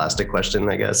of a scholastic question,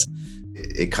 I guess.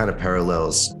 It kind of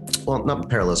parallels, well, not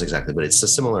parallels exactly, but it's a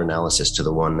similar analysis to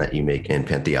the one that you make in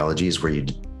pantheologies, where you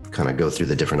kind of go through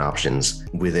the different options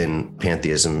within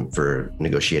pantheism for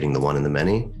negotiating the one and the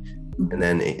many. And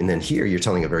then here you're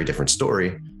telling a very different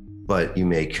story, but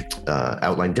you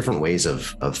outline different ways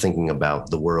of thinking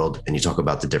about the world. And you talk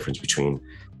about the difference between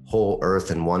whole earth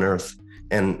and one earth.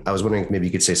 And I was wondering if maybe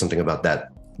you could say something about that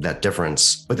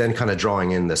difference, but then kind of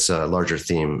drawing in this larger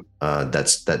theme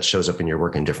that shows up in your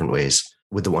work in different ways.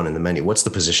 with the one and the many? What's the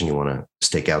position you want to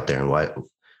stake out there, and why?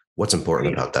 What's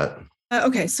important about that?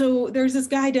 Okay, so there's this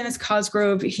guy, Dennis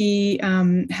Cosgrove. He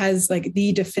has like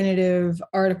the definitive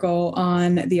article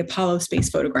on the Apollo space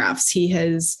photographs. He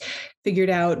has figured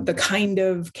out the kind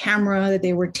of camera that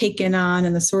they were taken on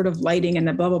and the sort of lighting and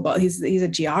the blah, blah, blah. He's a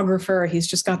geographer. He's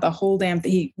just got the whole damn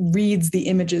thing. He reads the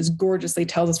images gorgeously,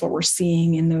 tells us what we're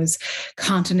seeing in those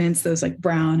continents, those like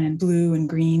brown and blue and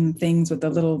green things with the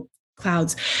little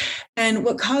clouds. And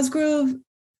what Cosgrove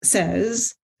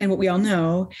says, and what we all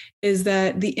know, is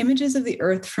that the images of the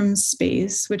Earth from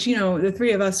space, which, you know, the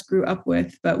three of us grew up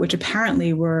with, but which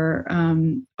apparently were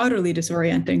utterly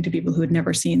disorienting to people who had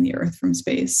never seen the Earth from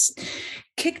space,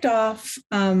 kicked off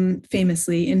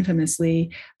infamously,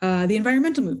 the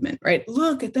environmental movement, right?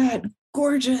 Look at that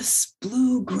gorgeous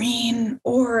blue-green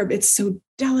orb. It's so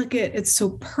delicate. It's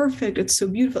so perfect. It's so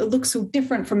beautiful. It looks so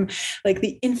different from like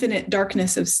the infinite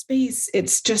darkness of space.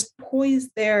 It's just poised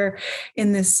there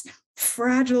in this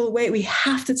fragile way. We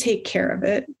have to take care of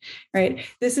it, right?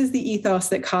 This is the ethos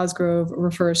that Cosgrove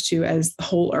refers to as the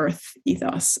whole Earth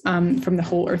ethos, from the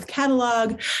Whole Earth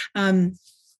catalog. And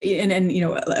you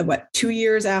know, 2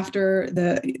 years after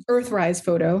the Earthrise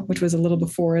photo, which was a little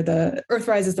before the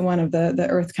Earthrise, is the one of the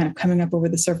Earth kind of coming up over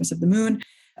the surface of the moon.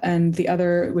 And the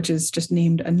other, which is just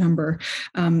named a number,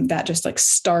 that just like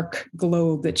stark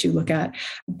globe that you look at,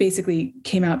 basically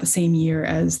came out the same year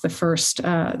as the first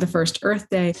Earth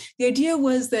Day. The idea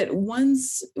was that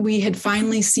once we had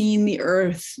finally seen the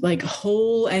Earth like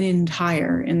whole and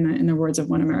entire, in the words of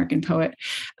one American poet,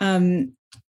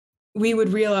 we would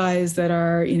realize that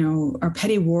our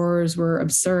petty wars were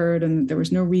absurd, and there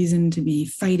was no reason to be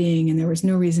fighting, and there was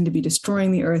no reason to be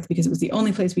destroying the Earth, because it was the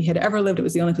only place we had ever lived. It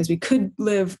was the only place we could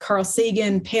live. Carl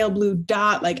Sagan, pale blue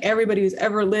dot, like everybody who's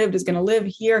ever lived is going to live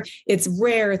here. It's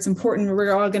rare. It's important.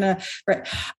 We're all going to, right.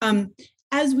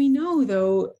 As we know,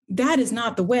 though, that is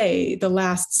not the way the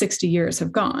last 60 years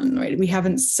have gone, right? We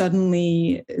haven't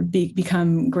suddenly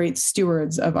become great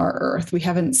stewards of our Earth. We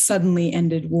haven't suddenly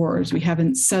ended wars. We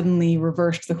haven't suddenly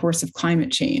reversed the course of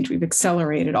climate change. We've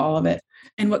accelerated all of it.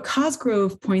 And what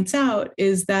Cosgrove points out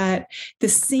is that the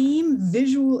same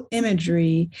visual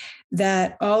imagery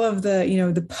that all of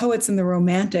the poets and the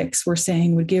romantics were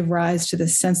saying would give rise to the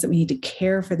sense that we need to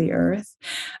care for the Earth,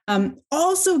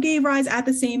 also gave rise at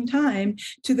the same time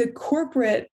to the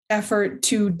corporate effort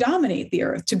to dominate the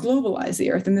Earth, to globalize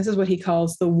the Earth. And this is what he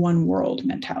calls the one world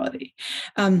mentality.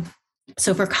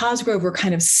 So for Cosgrove, we're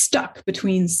kind of stuck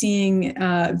between seeing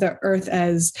the Earth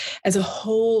as a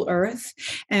whole Earth,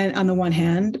 and on the one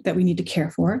hand, that we need to care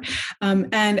for,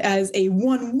 and as a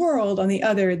one world on the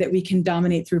other that we can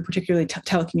dominate through particularly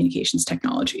telecommunications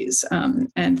technologies,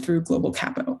 and through global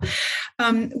capital.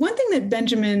 One thing that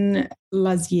Benjamin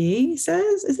Lazier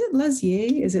says, is it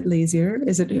Lazier? Is it Lazier?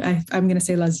 I'm going to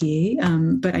say Lazier,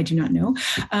 but I do not know,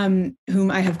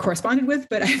 whom I have corresponded with,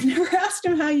 but I've never asked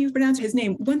him how you pronounce his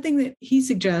name. One thing that he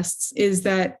suggests is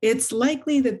that it's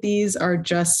likely that these are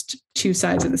just two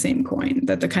sides of the same coin,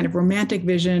 that the kind of romantic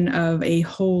vision of a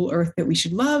whole Earth that we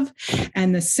should love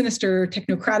and the sinister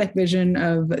technocratic vision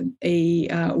of a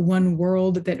one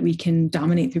world that we can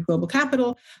dominate through global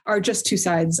capital are just two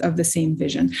sides of the same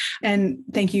vision. And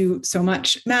thank you so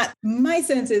much, Matt. My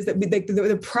sense is that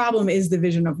the problem is the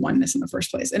vision of oneness in the first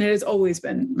place. And it has always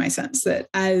been my sense that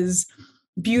as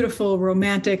beautiful,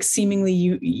 romantic, seemingly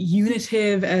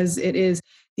unitive as it is,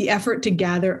 the effort to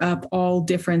gather up all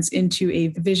difference into a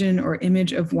vision or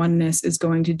image of oneness is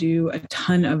going to do a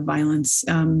ton of violence,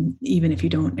 even if you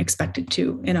don't expect it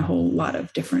to, in a whole lot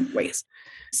of different ways.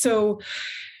 So,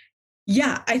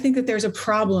 yeah, I think that there's a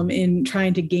problem in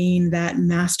trying to gain that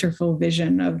masterful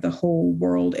vision of the whole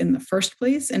world in the first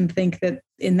place, and think that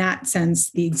in that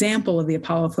sense, the example of the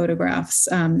Apollo photographs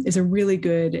is a really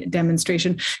good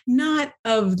demonstration, not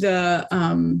of the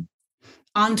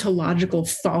ontological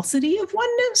falsity of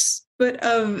oneness, but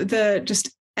of the just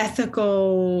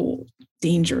ethical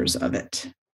dangers of it.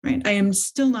 Right. I am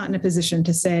still not in a position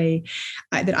to say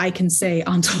that I can say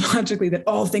ontologically that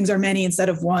all things are many instead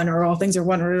of one, or all things are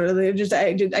one. Or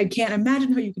I can't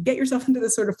imagine how you could get yourself into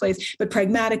this sort of place. But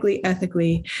pragmatically,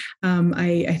 ethically,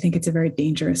 I think it's a very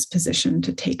dangerous position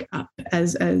to take up,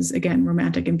 as again,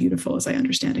 romantic and beautiful as I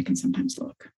understand it can sometimes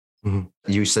look.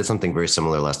 Mm-hmm. You said something very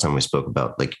similar last time we spoke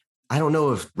about, like, I don't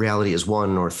know if reality is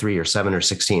 1 or 3 or 7 or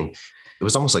 16. It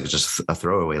was almost like just a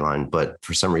throwaway line, but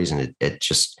for some reason it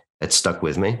stuck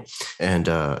with me. And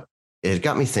it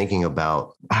got me thinking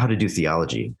about how to do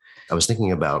theology. I was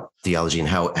thinking about theology and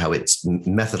how it's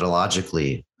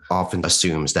methodologically often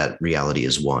assumes that reality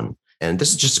is 1. And this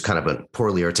is just kind of a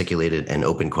poorly articulated and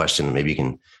open question. Maybe you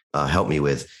can help me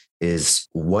with. is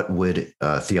what would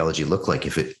theology look like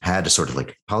if it had a sort of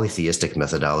like polytheistic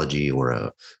methodology, or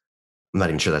I'm not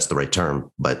even sure that's the right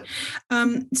term, but.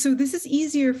 So this is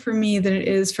easier for me than it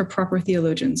is for proper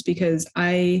theologians, because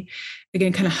I,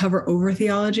 again, kind of hover over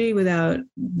theology without,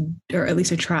 or at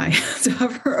least I try to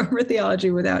hover over theology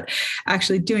without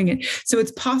actually doing it. So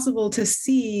it's possible to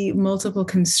see multiple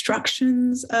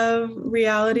constructions of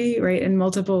reality, right? And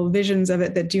multiple visions of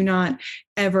it that do not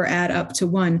ever add up to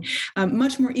one,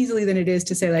 much more easily than it is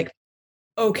to say, like,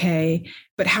 okay,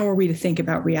 but how are we to think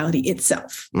about reality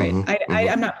itself, right?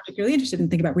 I'm not particularly interested in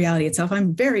thinking about reality itself.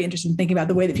 I'm very interested in thinking about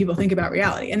the way that people think about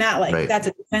reality. And that, like, that's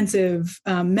a defensive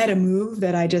meta move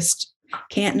that I just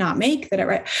can't not make that,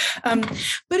 right?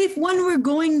 But if one were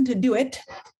going to do it,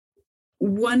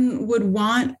 one would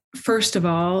want, first of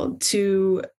all,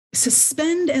 to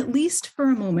suspend, at least for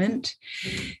a moment,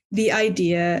 the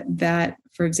idea that,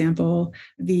 for example,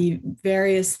 the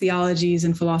various theologies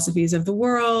and philosophies of the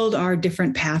world are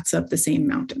different paths up the same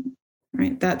mountain,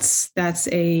 right? That's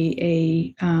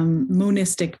a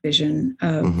monistic vision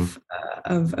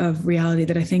of reality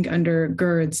that I think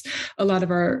undergirds a lot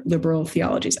of our liberal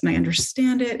theologies. And I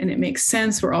understand it, and it makes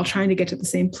sense. We're all trying to get to the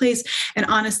same place. And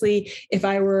honestly, if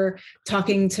I were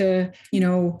talking to,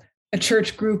 a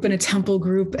church group and a temple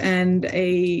group and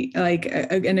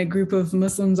a group of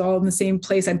Muslims all in the same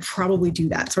place, I'd probably do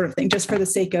that sort of thing just for the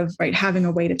sake of, right, having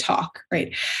a way to talk,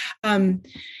 right?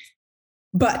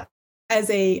 But as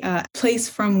a place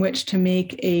from which to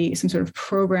make some sort of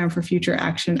program for future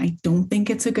action, I don't think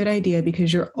it's a good idea,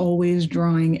 because you're always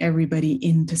drawing everybody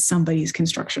into somebody's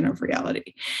construction of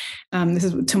reality. This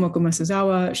is what Tomoko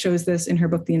Masuzawa shows this in her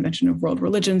book, The Invention of World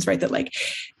Religions, right? That, like,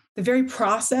 the very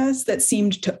process that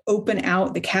seemed to open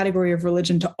out the category of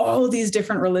religion to all of these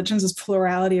different religions, this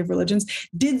plurality of religions,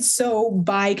 did so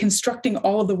by constructing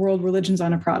all of the world religions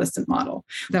on a Protestant model.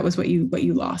 That was what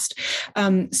you lost.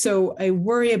 So I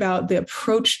worry about the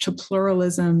approach to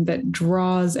pluralism that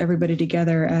draws everybody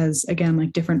together as, again,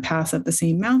 like different paths up the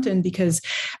same mountain, because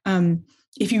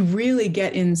if you really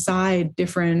get inside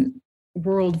different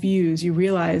worldviews, you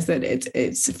realize that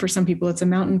it's for some people it's a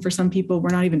mountain, for some people we're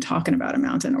not even talking about a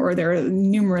mountain, or there are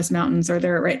numerous mountains, or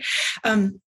there, right?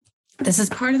 This is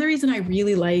part of the reason I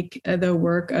really like the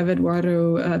work of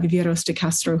Eduardo Viveiros de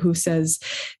Castro, who says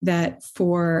that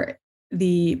for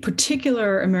the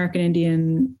particular American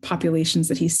Indian populations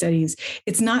that he studies,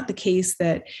 it's not the case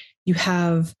that you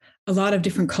have a lot of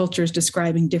different cultures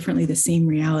describing differently the same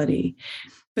reality,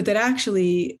 but that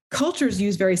actually cultures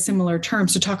use very similar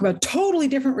terms to talk about totally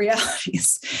different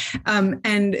realities. So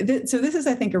this is,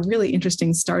 I think, a really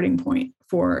interesting starting point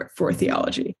for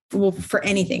theology, for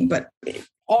anything, but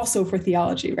also for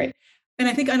theology, right? And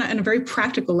I think on a very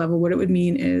practical level, what it would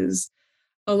mean is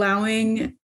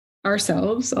allowing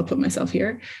ourselves, I'll put myself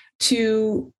here,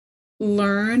 to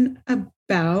learn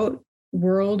about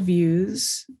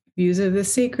worldviews, views of the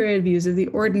sacred, views of the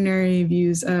ordinary,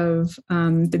 views of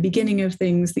the beginning of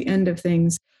things, the end of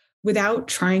things, without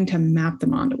trying to map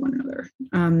them onto one another,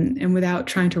 and without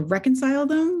trying to reconcile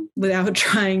them, without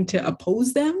trying to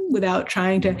oppose them, without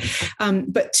trying to,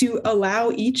 but to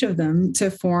allow each of them to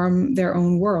form their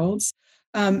own worlds.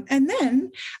 And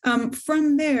then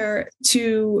from there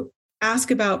to ask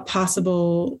about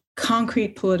possible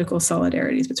concrete political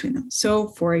solidarities between them. So,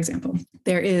 for example,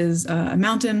 there is a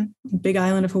mountain, big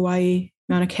island of Hawaii,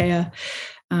 Mauna Kea.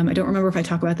 I don't remember if I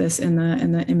talk about this in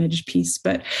the image piece,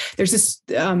 but there's this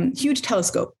huge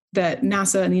telescope that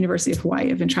NASA and the University of Hawaii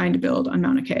have been trying to build on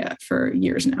Mauna Kea for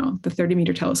years now, the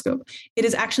 30-meter telescope. It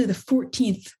is actually the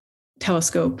 14th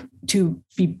telescope to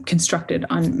be constructed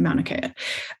on Mauna Kea.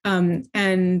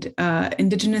 And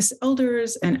Indigenous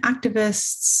elders and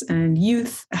activists and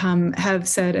youth have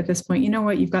said at this point, you know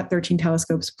what, you've got 13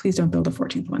 telescopes, please don't build a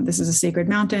 14th one. This is a sacred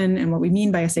mountain. And what we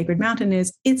mean by a sacred mountain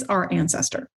is it's our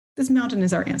ancestor. This mountain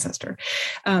is our ancestor.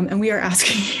 And we are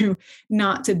asking you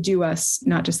not to do us,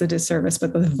 not just the disservice,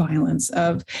 but the violence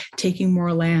of taking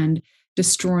more land,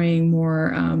 destroying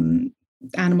more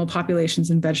animal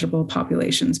populations and vegetable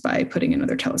populations by putting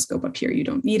another telescope up here. You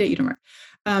don't need it. You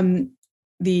don't.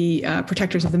 The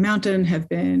protectors of the mountain have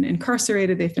been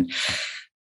incarcerated. They've been.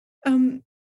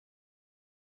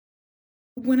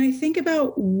 When I think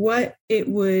about what it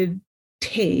would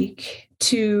take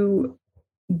to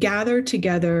gather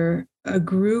together a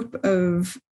group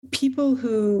of people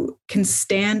who can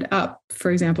stand up, for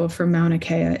example, for Mauna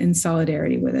Kea in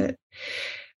solidarity with it,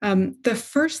 the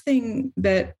first thing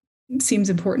that seems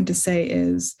important to say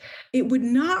is it would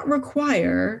not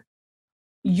require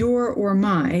your or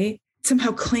my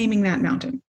somehow claiming that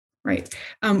mountain, right?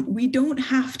 We don't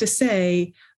have to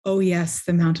say, oh yes,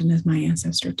 the mountain is my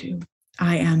ancestor too.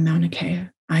 I am Mauna Kea.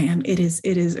 It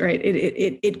is right.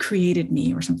 It created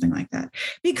me or something like that,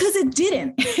 because it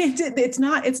didn't. It's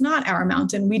not our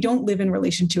mountain. We don't live in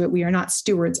relation to it. We are not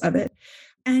stewards of it.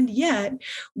 And yet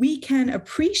we can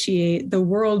appreciate the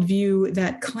worldview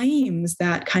that claims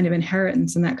that kind of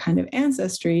inheritance and that kind of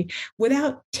ancestry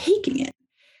without taking it.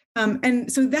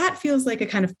 And so that feels like a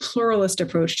kind of pluralist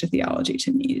approach to theology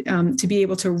to me, to be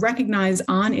able to recognize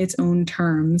on its own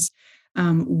terms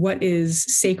what is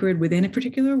sacred within a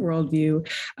particular worldview,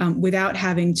 without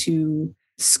having to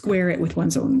square it with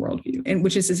one's own worldview, and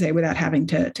which is to say, without having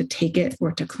to take it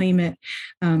or to claim it,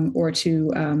 or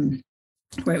to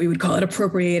right, we would call it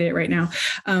appropriate it right now.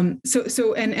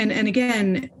 So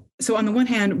again, so on the one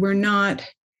hand, we're not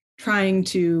trying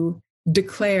to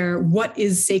declare what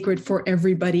is sacred for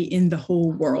everybody in the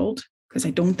whole world, because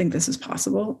I don't think this is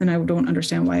possible, and I don't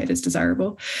understand why it is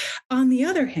desirable. On the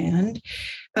other hand,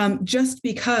 just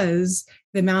because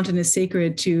the mountain is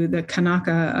sacred to the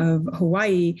Kanaka of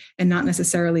Hawaii and not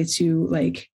necessarily to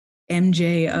like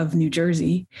MJ of New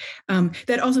Jersey,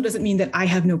 that also doesn't mean that I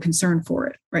have no concern for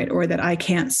it, right? Or that I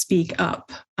can't speak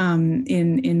up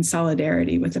in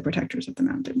solidarity with the protectors of the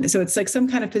mountain. So it's like some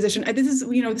kind of position. This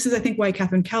is I think why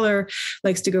Catherine Keller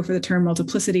likes to go for the term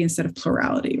multiplicity instead of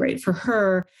plurality, right? For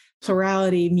her,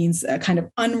 plurality means a kind of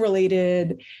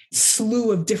unrelated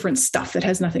slew of different stuff that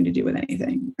has nothing to do with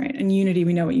anything, right? And unity,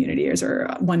 we know what unity is, or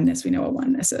oneness, we know what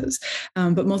oneness is.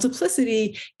 But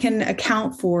multiplicity can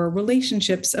account for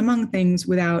relationships among things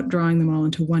without drawing them all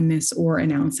into oneness or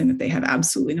announcing that they have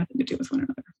absolutely nothing to do with one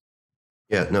another.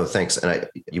 Yeah, no, thanks. And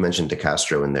you mentioned De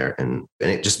Castro in there, and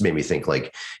it just made me think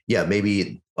like, yeah,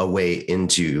 maybe a way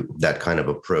into that kind of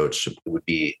approach would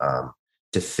be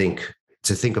to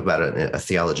think about a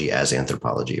theology as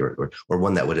anthropology, or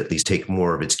one that would at least take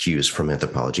more of its cues from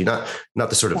anthropology, not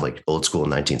the sort of like old school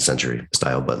 19th century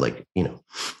style, but like,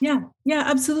 Yeah,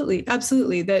 absolutely.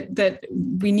 That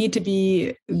we need to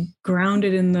be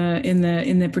grounded in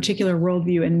the particular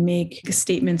worldview and make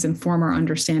statements and form our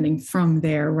understanding from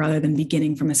there, rather than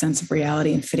beginning from a sense of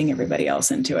reality and fitting everybody else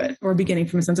into it, or beginning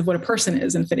from a sense of what a person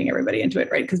is and fitting everybody into it,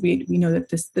 right? Because we know that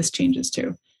this changes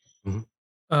too.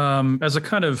 Mm-hmm. As a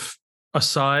kind of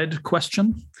aside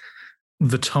question,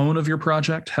 the tone of your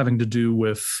project having to do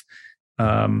with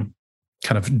kind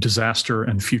of disaster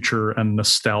and future and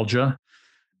nostalgia,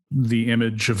 the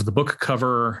image of the book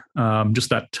cover, just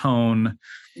that tone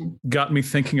got me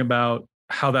thinking about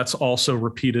how that's also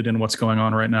repeated in what's going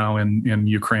on right now in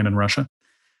Ukraine and Russia,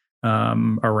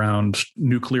 around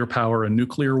nuclear power and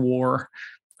nuclear war,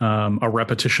 a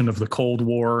repetition of the Cold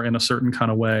War in a certain kind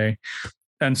of way.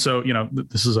 And so,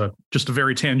 this is just a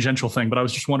very tangential thing, but I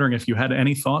was just wondering if you had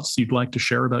any thoughts you'd like to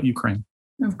share about Ukraine.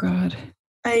 Oh God,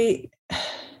 I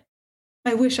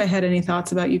wish I had any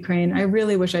thoughts about Ukraine. I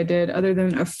really wish I did, other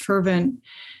than a fervent.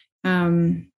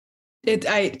 I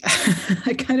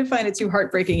kind of find it too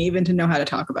heartbreaking even to know how to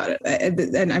talk about it.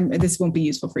 And this won't be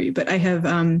useful for you, but I have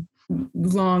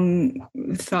long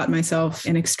thought myself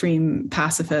an extreme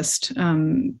pacifist.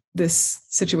 This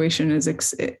situation is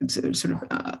sort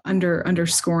of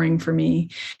underscoring for me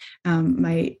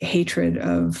my hatred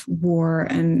of war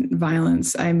and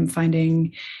violence. I'm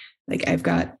finding like I've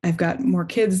got more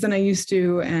kids than I used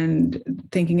to, and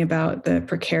thinking about the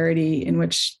precarity in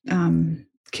which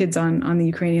kids on the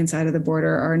Ukrainian side of the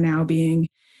border are now being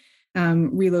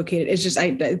relocated. It's just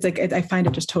I find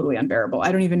it just totally unbearable.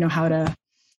 I don't even know how to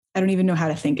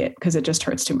think it, because it just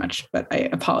hurts too much. But I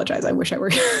apologize. I wish I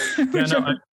were.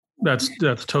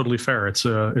 That's totally fair. It's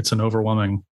an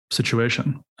overwhelming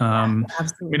situation.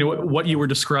 Absolutely. What you were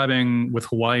describing with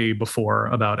Hawaii before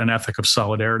about an ethic of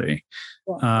solidarity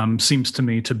seems to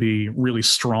me to be really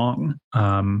strong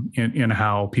in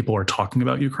how people are talking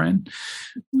about Ukraine.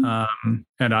 And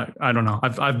I don't know.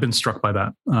 I've been struck by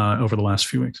that over the last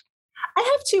few weeks. I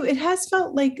have too. It has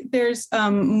felt like there's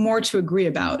more to agree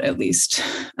about, at least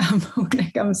when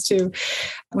it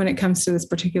comes to this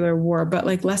particular war, but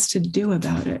like less to do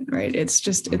about it. Right? It's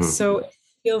just it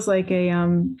feels like I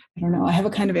don't know. I have a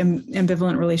kind of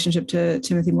ambivalent relationship to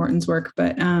Timothy Morton's work,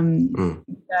 but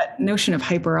that notion of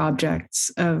hyper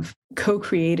objects, of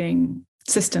co-creating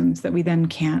systems that we then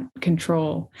can't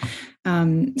control,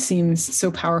 seems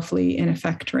so powerfully in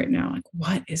effect right now. Like,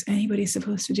 what is anybody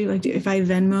supposed to do? Like, if I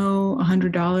Venmo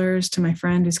 $100 to my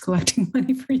friend who's collecting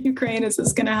money for Ukraine, is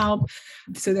this going to help?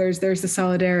 So there's the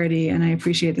solidarity, and I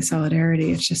appreciate the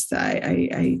solidarity. It's just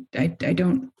I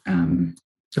don't.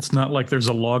 It's not like there's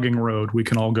a logging road we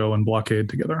can all go and blockade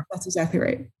together. That's exactly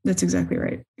right.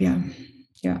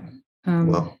 Yeah.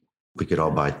 Well, we could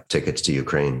all buy tickets to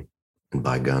Ukraine and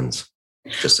buy guns.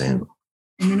 Just saying.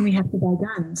 and then we have to buy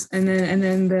guns. And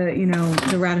then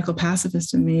the radical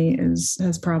pacifist in me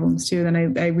has problems too. Then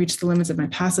I reach the limits of my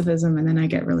pacifism, and then I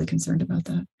get really concerned about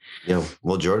that. Yeah.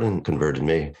 Well, Jordan converted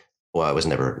me. Well, I was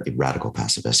never a radical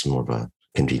pacifist, more of a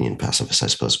convenient pacifist, I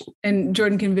suppose. And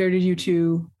Jordan converted you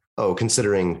to? Oh,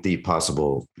 considering the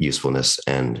possible usefulness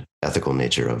and ethical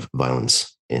nature of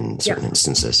violence in certain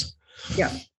instances.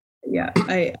 Yeah. Yeah.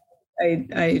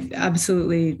 I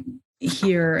absolutely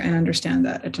hear and understand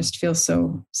that. It just feels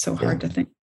so hard to think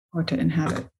or to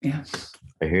inhabit. Yeah.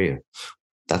 I hear you.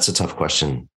 That's a tough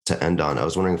question to end on. I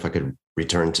was wondering if I could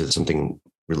return to something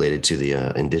related to the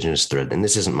indigenous thread. And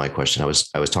this isn't my question. I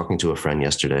was talking to a friend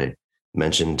yesterday,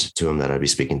 mentioned to him that I'd be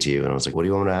speaking to you. And I was like, what do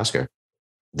you want me to ask her?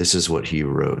 This is what he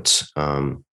wrote.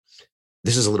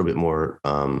 This is a little bit more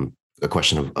a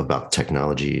question about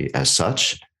technology as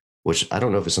such, which I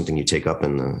don't know if it's something you take up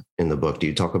in the book. Do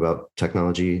you talk about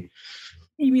technology?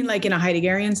 You mean like in a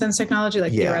Heideggerian sense, technology,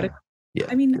 like theoretical? Yeah.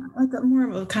 I mean, like more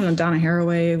of a kind of Donna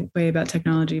Haraway way about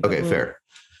technology. Okay, fair.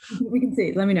 We can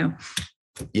see. Let me know.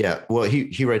 Yeah. Well,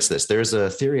 he writes this. There's a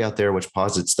theory out there which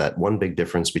posits that one big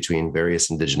difference between various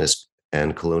indigenous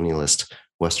and colonialist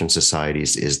Western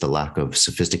societies is the lack of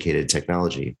sophisticated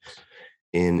technology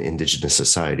in indigenous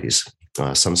societies.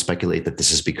 Some speculate that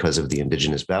this is because of the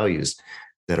indigenous values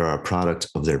that are a product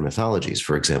of their mythologies.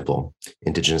 For example,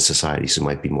 indigenous societies who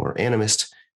might be more animist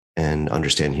and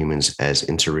understand humans as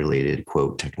interrelated,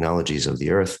 quote, technologies of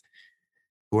the earth,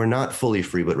 who are not fully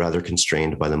free, but rather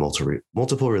constrained by the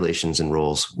multiple relations and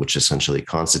roles which essentially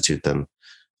constitute them,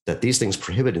 that these things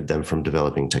prohibited them from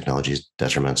developing technologies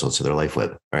detrimental to their life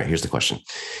web. All right, here's the question.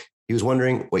 He was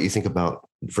wondering what you think about,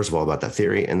 first of all, about that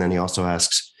theory. And then he also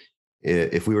asks,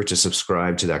 if we were to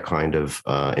subscribe to that kind of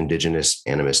indigenous,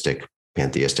 animistic,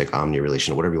 pantheistic,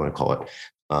 omni-relational, whatever you want to call it,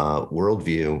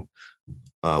 worldview,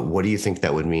 what do you think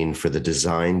that would mean for the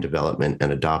design, development,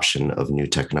 and adoption of new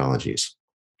technologies?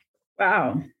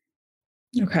 Wow.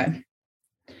 Okay.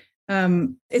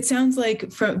 It sounds like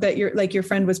your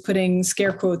friend was putting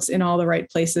scare quotes in all the right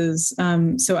places.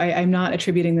 So I'm not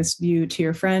attributing this view to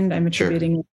your friend. I'm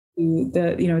attributing it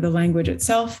to the language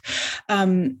itself.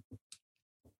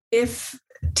 If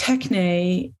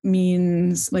techne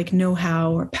means like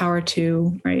know-how or power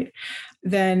to, right,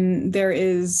 then there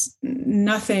is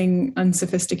nothing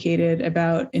unsophisticated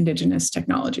about indigenous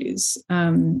technologies.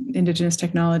 Indigenous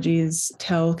technologies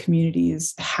tell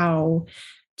communities how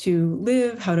to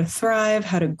live, how to thrive,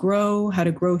 how to grow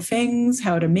things,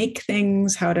 how to make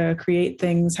things, how to create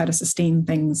things, how to sustain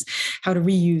things, how to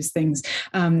reuse things.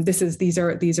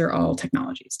 These are all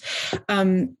technologies.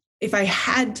 If I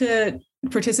had to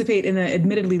participate in an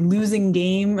admittedly losing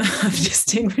game of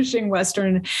distinguishing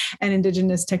Western and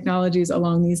indigenous technologies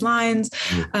along these lines,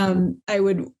 I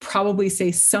would probably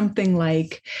say something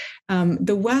like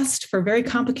the West, for very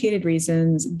complicated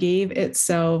reasons, gave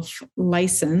itself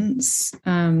license,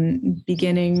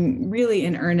 beginning really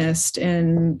in earnest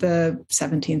in the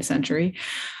 17th century,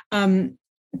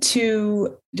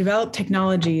 to develop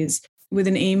technologies with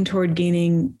an aim toward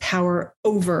gaining power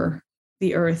over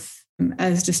the earth,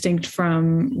 as distinct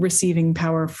from receiving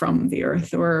power from the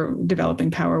earth or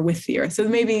developing power with the earth. So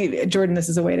maybe, Jordan, this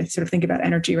is a way to sort of think about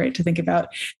energy, right? To think about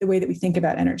the way that we think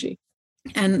about energy.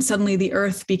 And suddenly the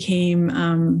earth became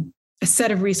a set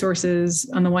of resources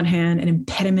on the one hand, an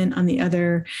impediment on the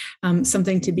other,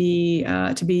 something to be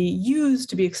used,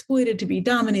 to be exploited, to be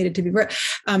dominated, to be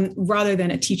rather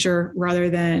than a teacher, rather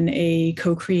than a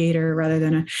co-creator, rather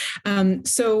than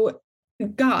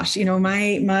gosh,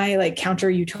 my like counter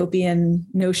utopian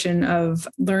notion of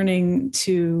learning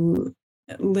to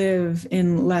live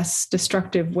in less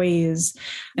destructive ways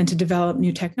and to develop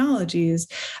new technologies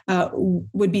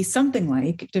would be something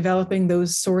like developing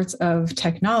those sorts of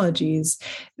technologies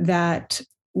that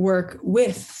work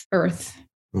with Earth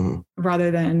rather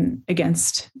than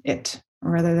against it,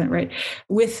 rather than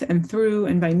with and through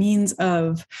and by means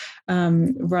of,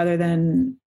 rather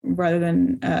than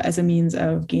as a means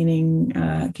of gaining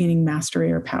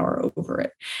mastery or power over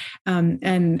it.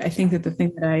 And I think that the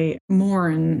thing that I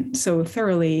mourn so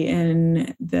thoroughly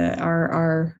in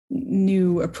our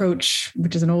new approach,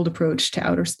 which is an old approach to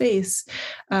outer space,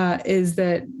 is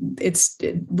that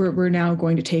we're now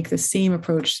going to take the same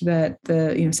approach that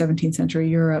the 17th century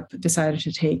Europe decided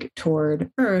to take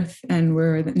toward Earth, and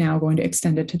we're now going to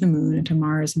extend it to the moon and to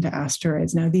Mars and to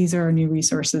asteroids. Now, these are our new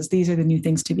resources. These are the new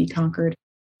things to be conquered.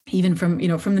 Even from the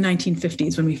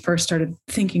 1950s, when we first started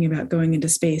thinking about going into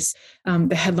space,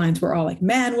 the headlines were all like,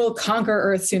 man will conquer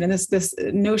Earth soon. And this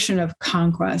notion of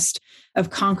conquest, of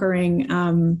conquering,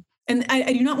 and and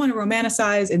I do not want to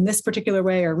romanticize in this particular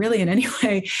way, or really in any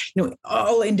way,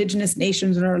 all indigenous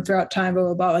nations throughout time, blah,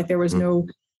 blah, blah. Like there was no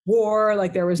war,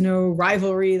 like there was no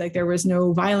rivalry, like there was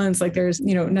no violence, like there's,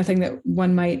 nothing that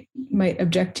one might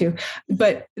object to.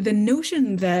 But the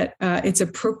notion that it's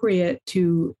appropriate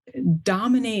to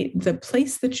dominate the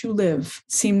place that you live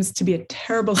seems to be a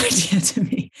terrible idea to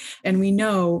me. And we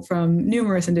know from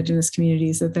numerous indigenous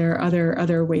communities that there are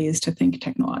other ways to think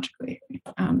technologically.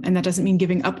 And that doesn't mean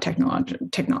giving up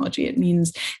technology. It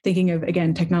means thinking of,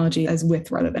 again, technology as with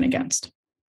rather than against.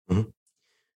 Mm-hmm.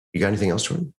 You got anything else,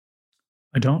 Jordan?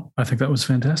 I don't. I think that was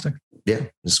fantastic. Yeah,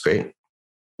 this is great.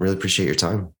 Really appreciate your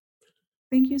time.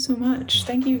 Thank you so much.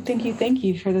 Thank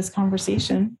you for this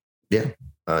conversation. Yeah.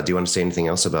 Do you want to say anything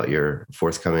else about your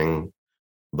forthcoming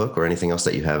book or anything else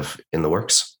that you have in the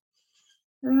works?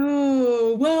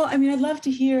 Oh, well, I mean, I'd love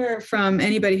to hear from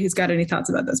anybody who's got any thoughts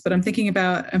about this, but I'm thinking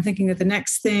that the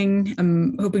next thing,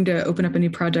 I'm hoping to open up a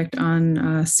new project on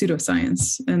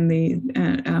pseudoscience,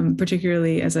 and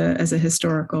particularly as a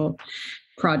historical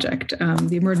project,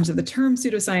 the emergence of the term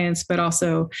pseudoscience, but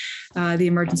also the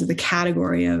emergence of the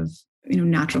category of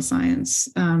natural science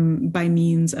by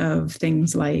means of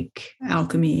things like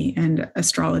alchemy and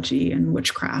astrology and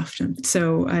witchcraft. And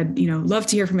so I'd love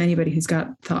to hear from anybody who's got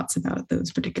thoughts about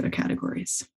those particular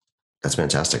categories. That's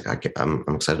fantastic. I'm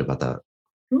excited about that.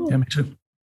 Cool. Yeah, me too.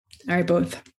 All right,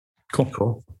 both.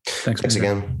 Cool. Thanks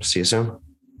again. See you soon.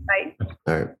 Bye.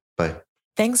 All right. Bye.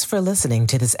 Thanks for listening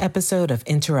to this episode of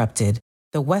Interrupted,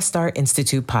 the Westar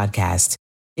Institute podcast.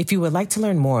 If you would like to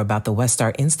learn more about the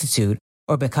Westar Institute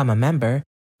or become a member,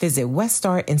 visit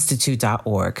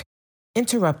westarinstitute.org.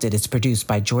 Interrupted is produced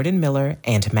by Jordan Miller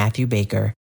and Matthew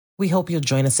Baker. We hope you'll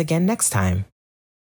join us again next time.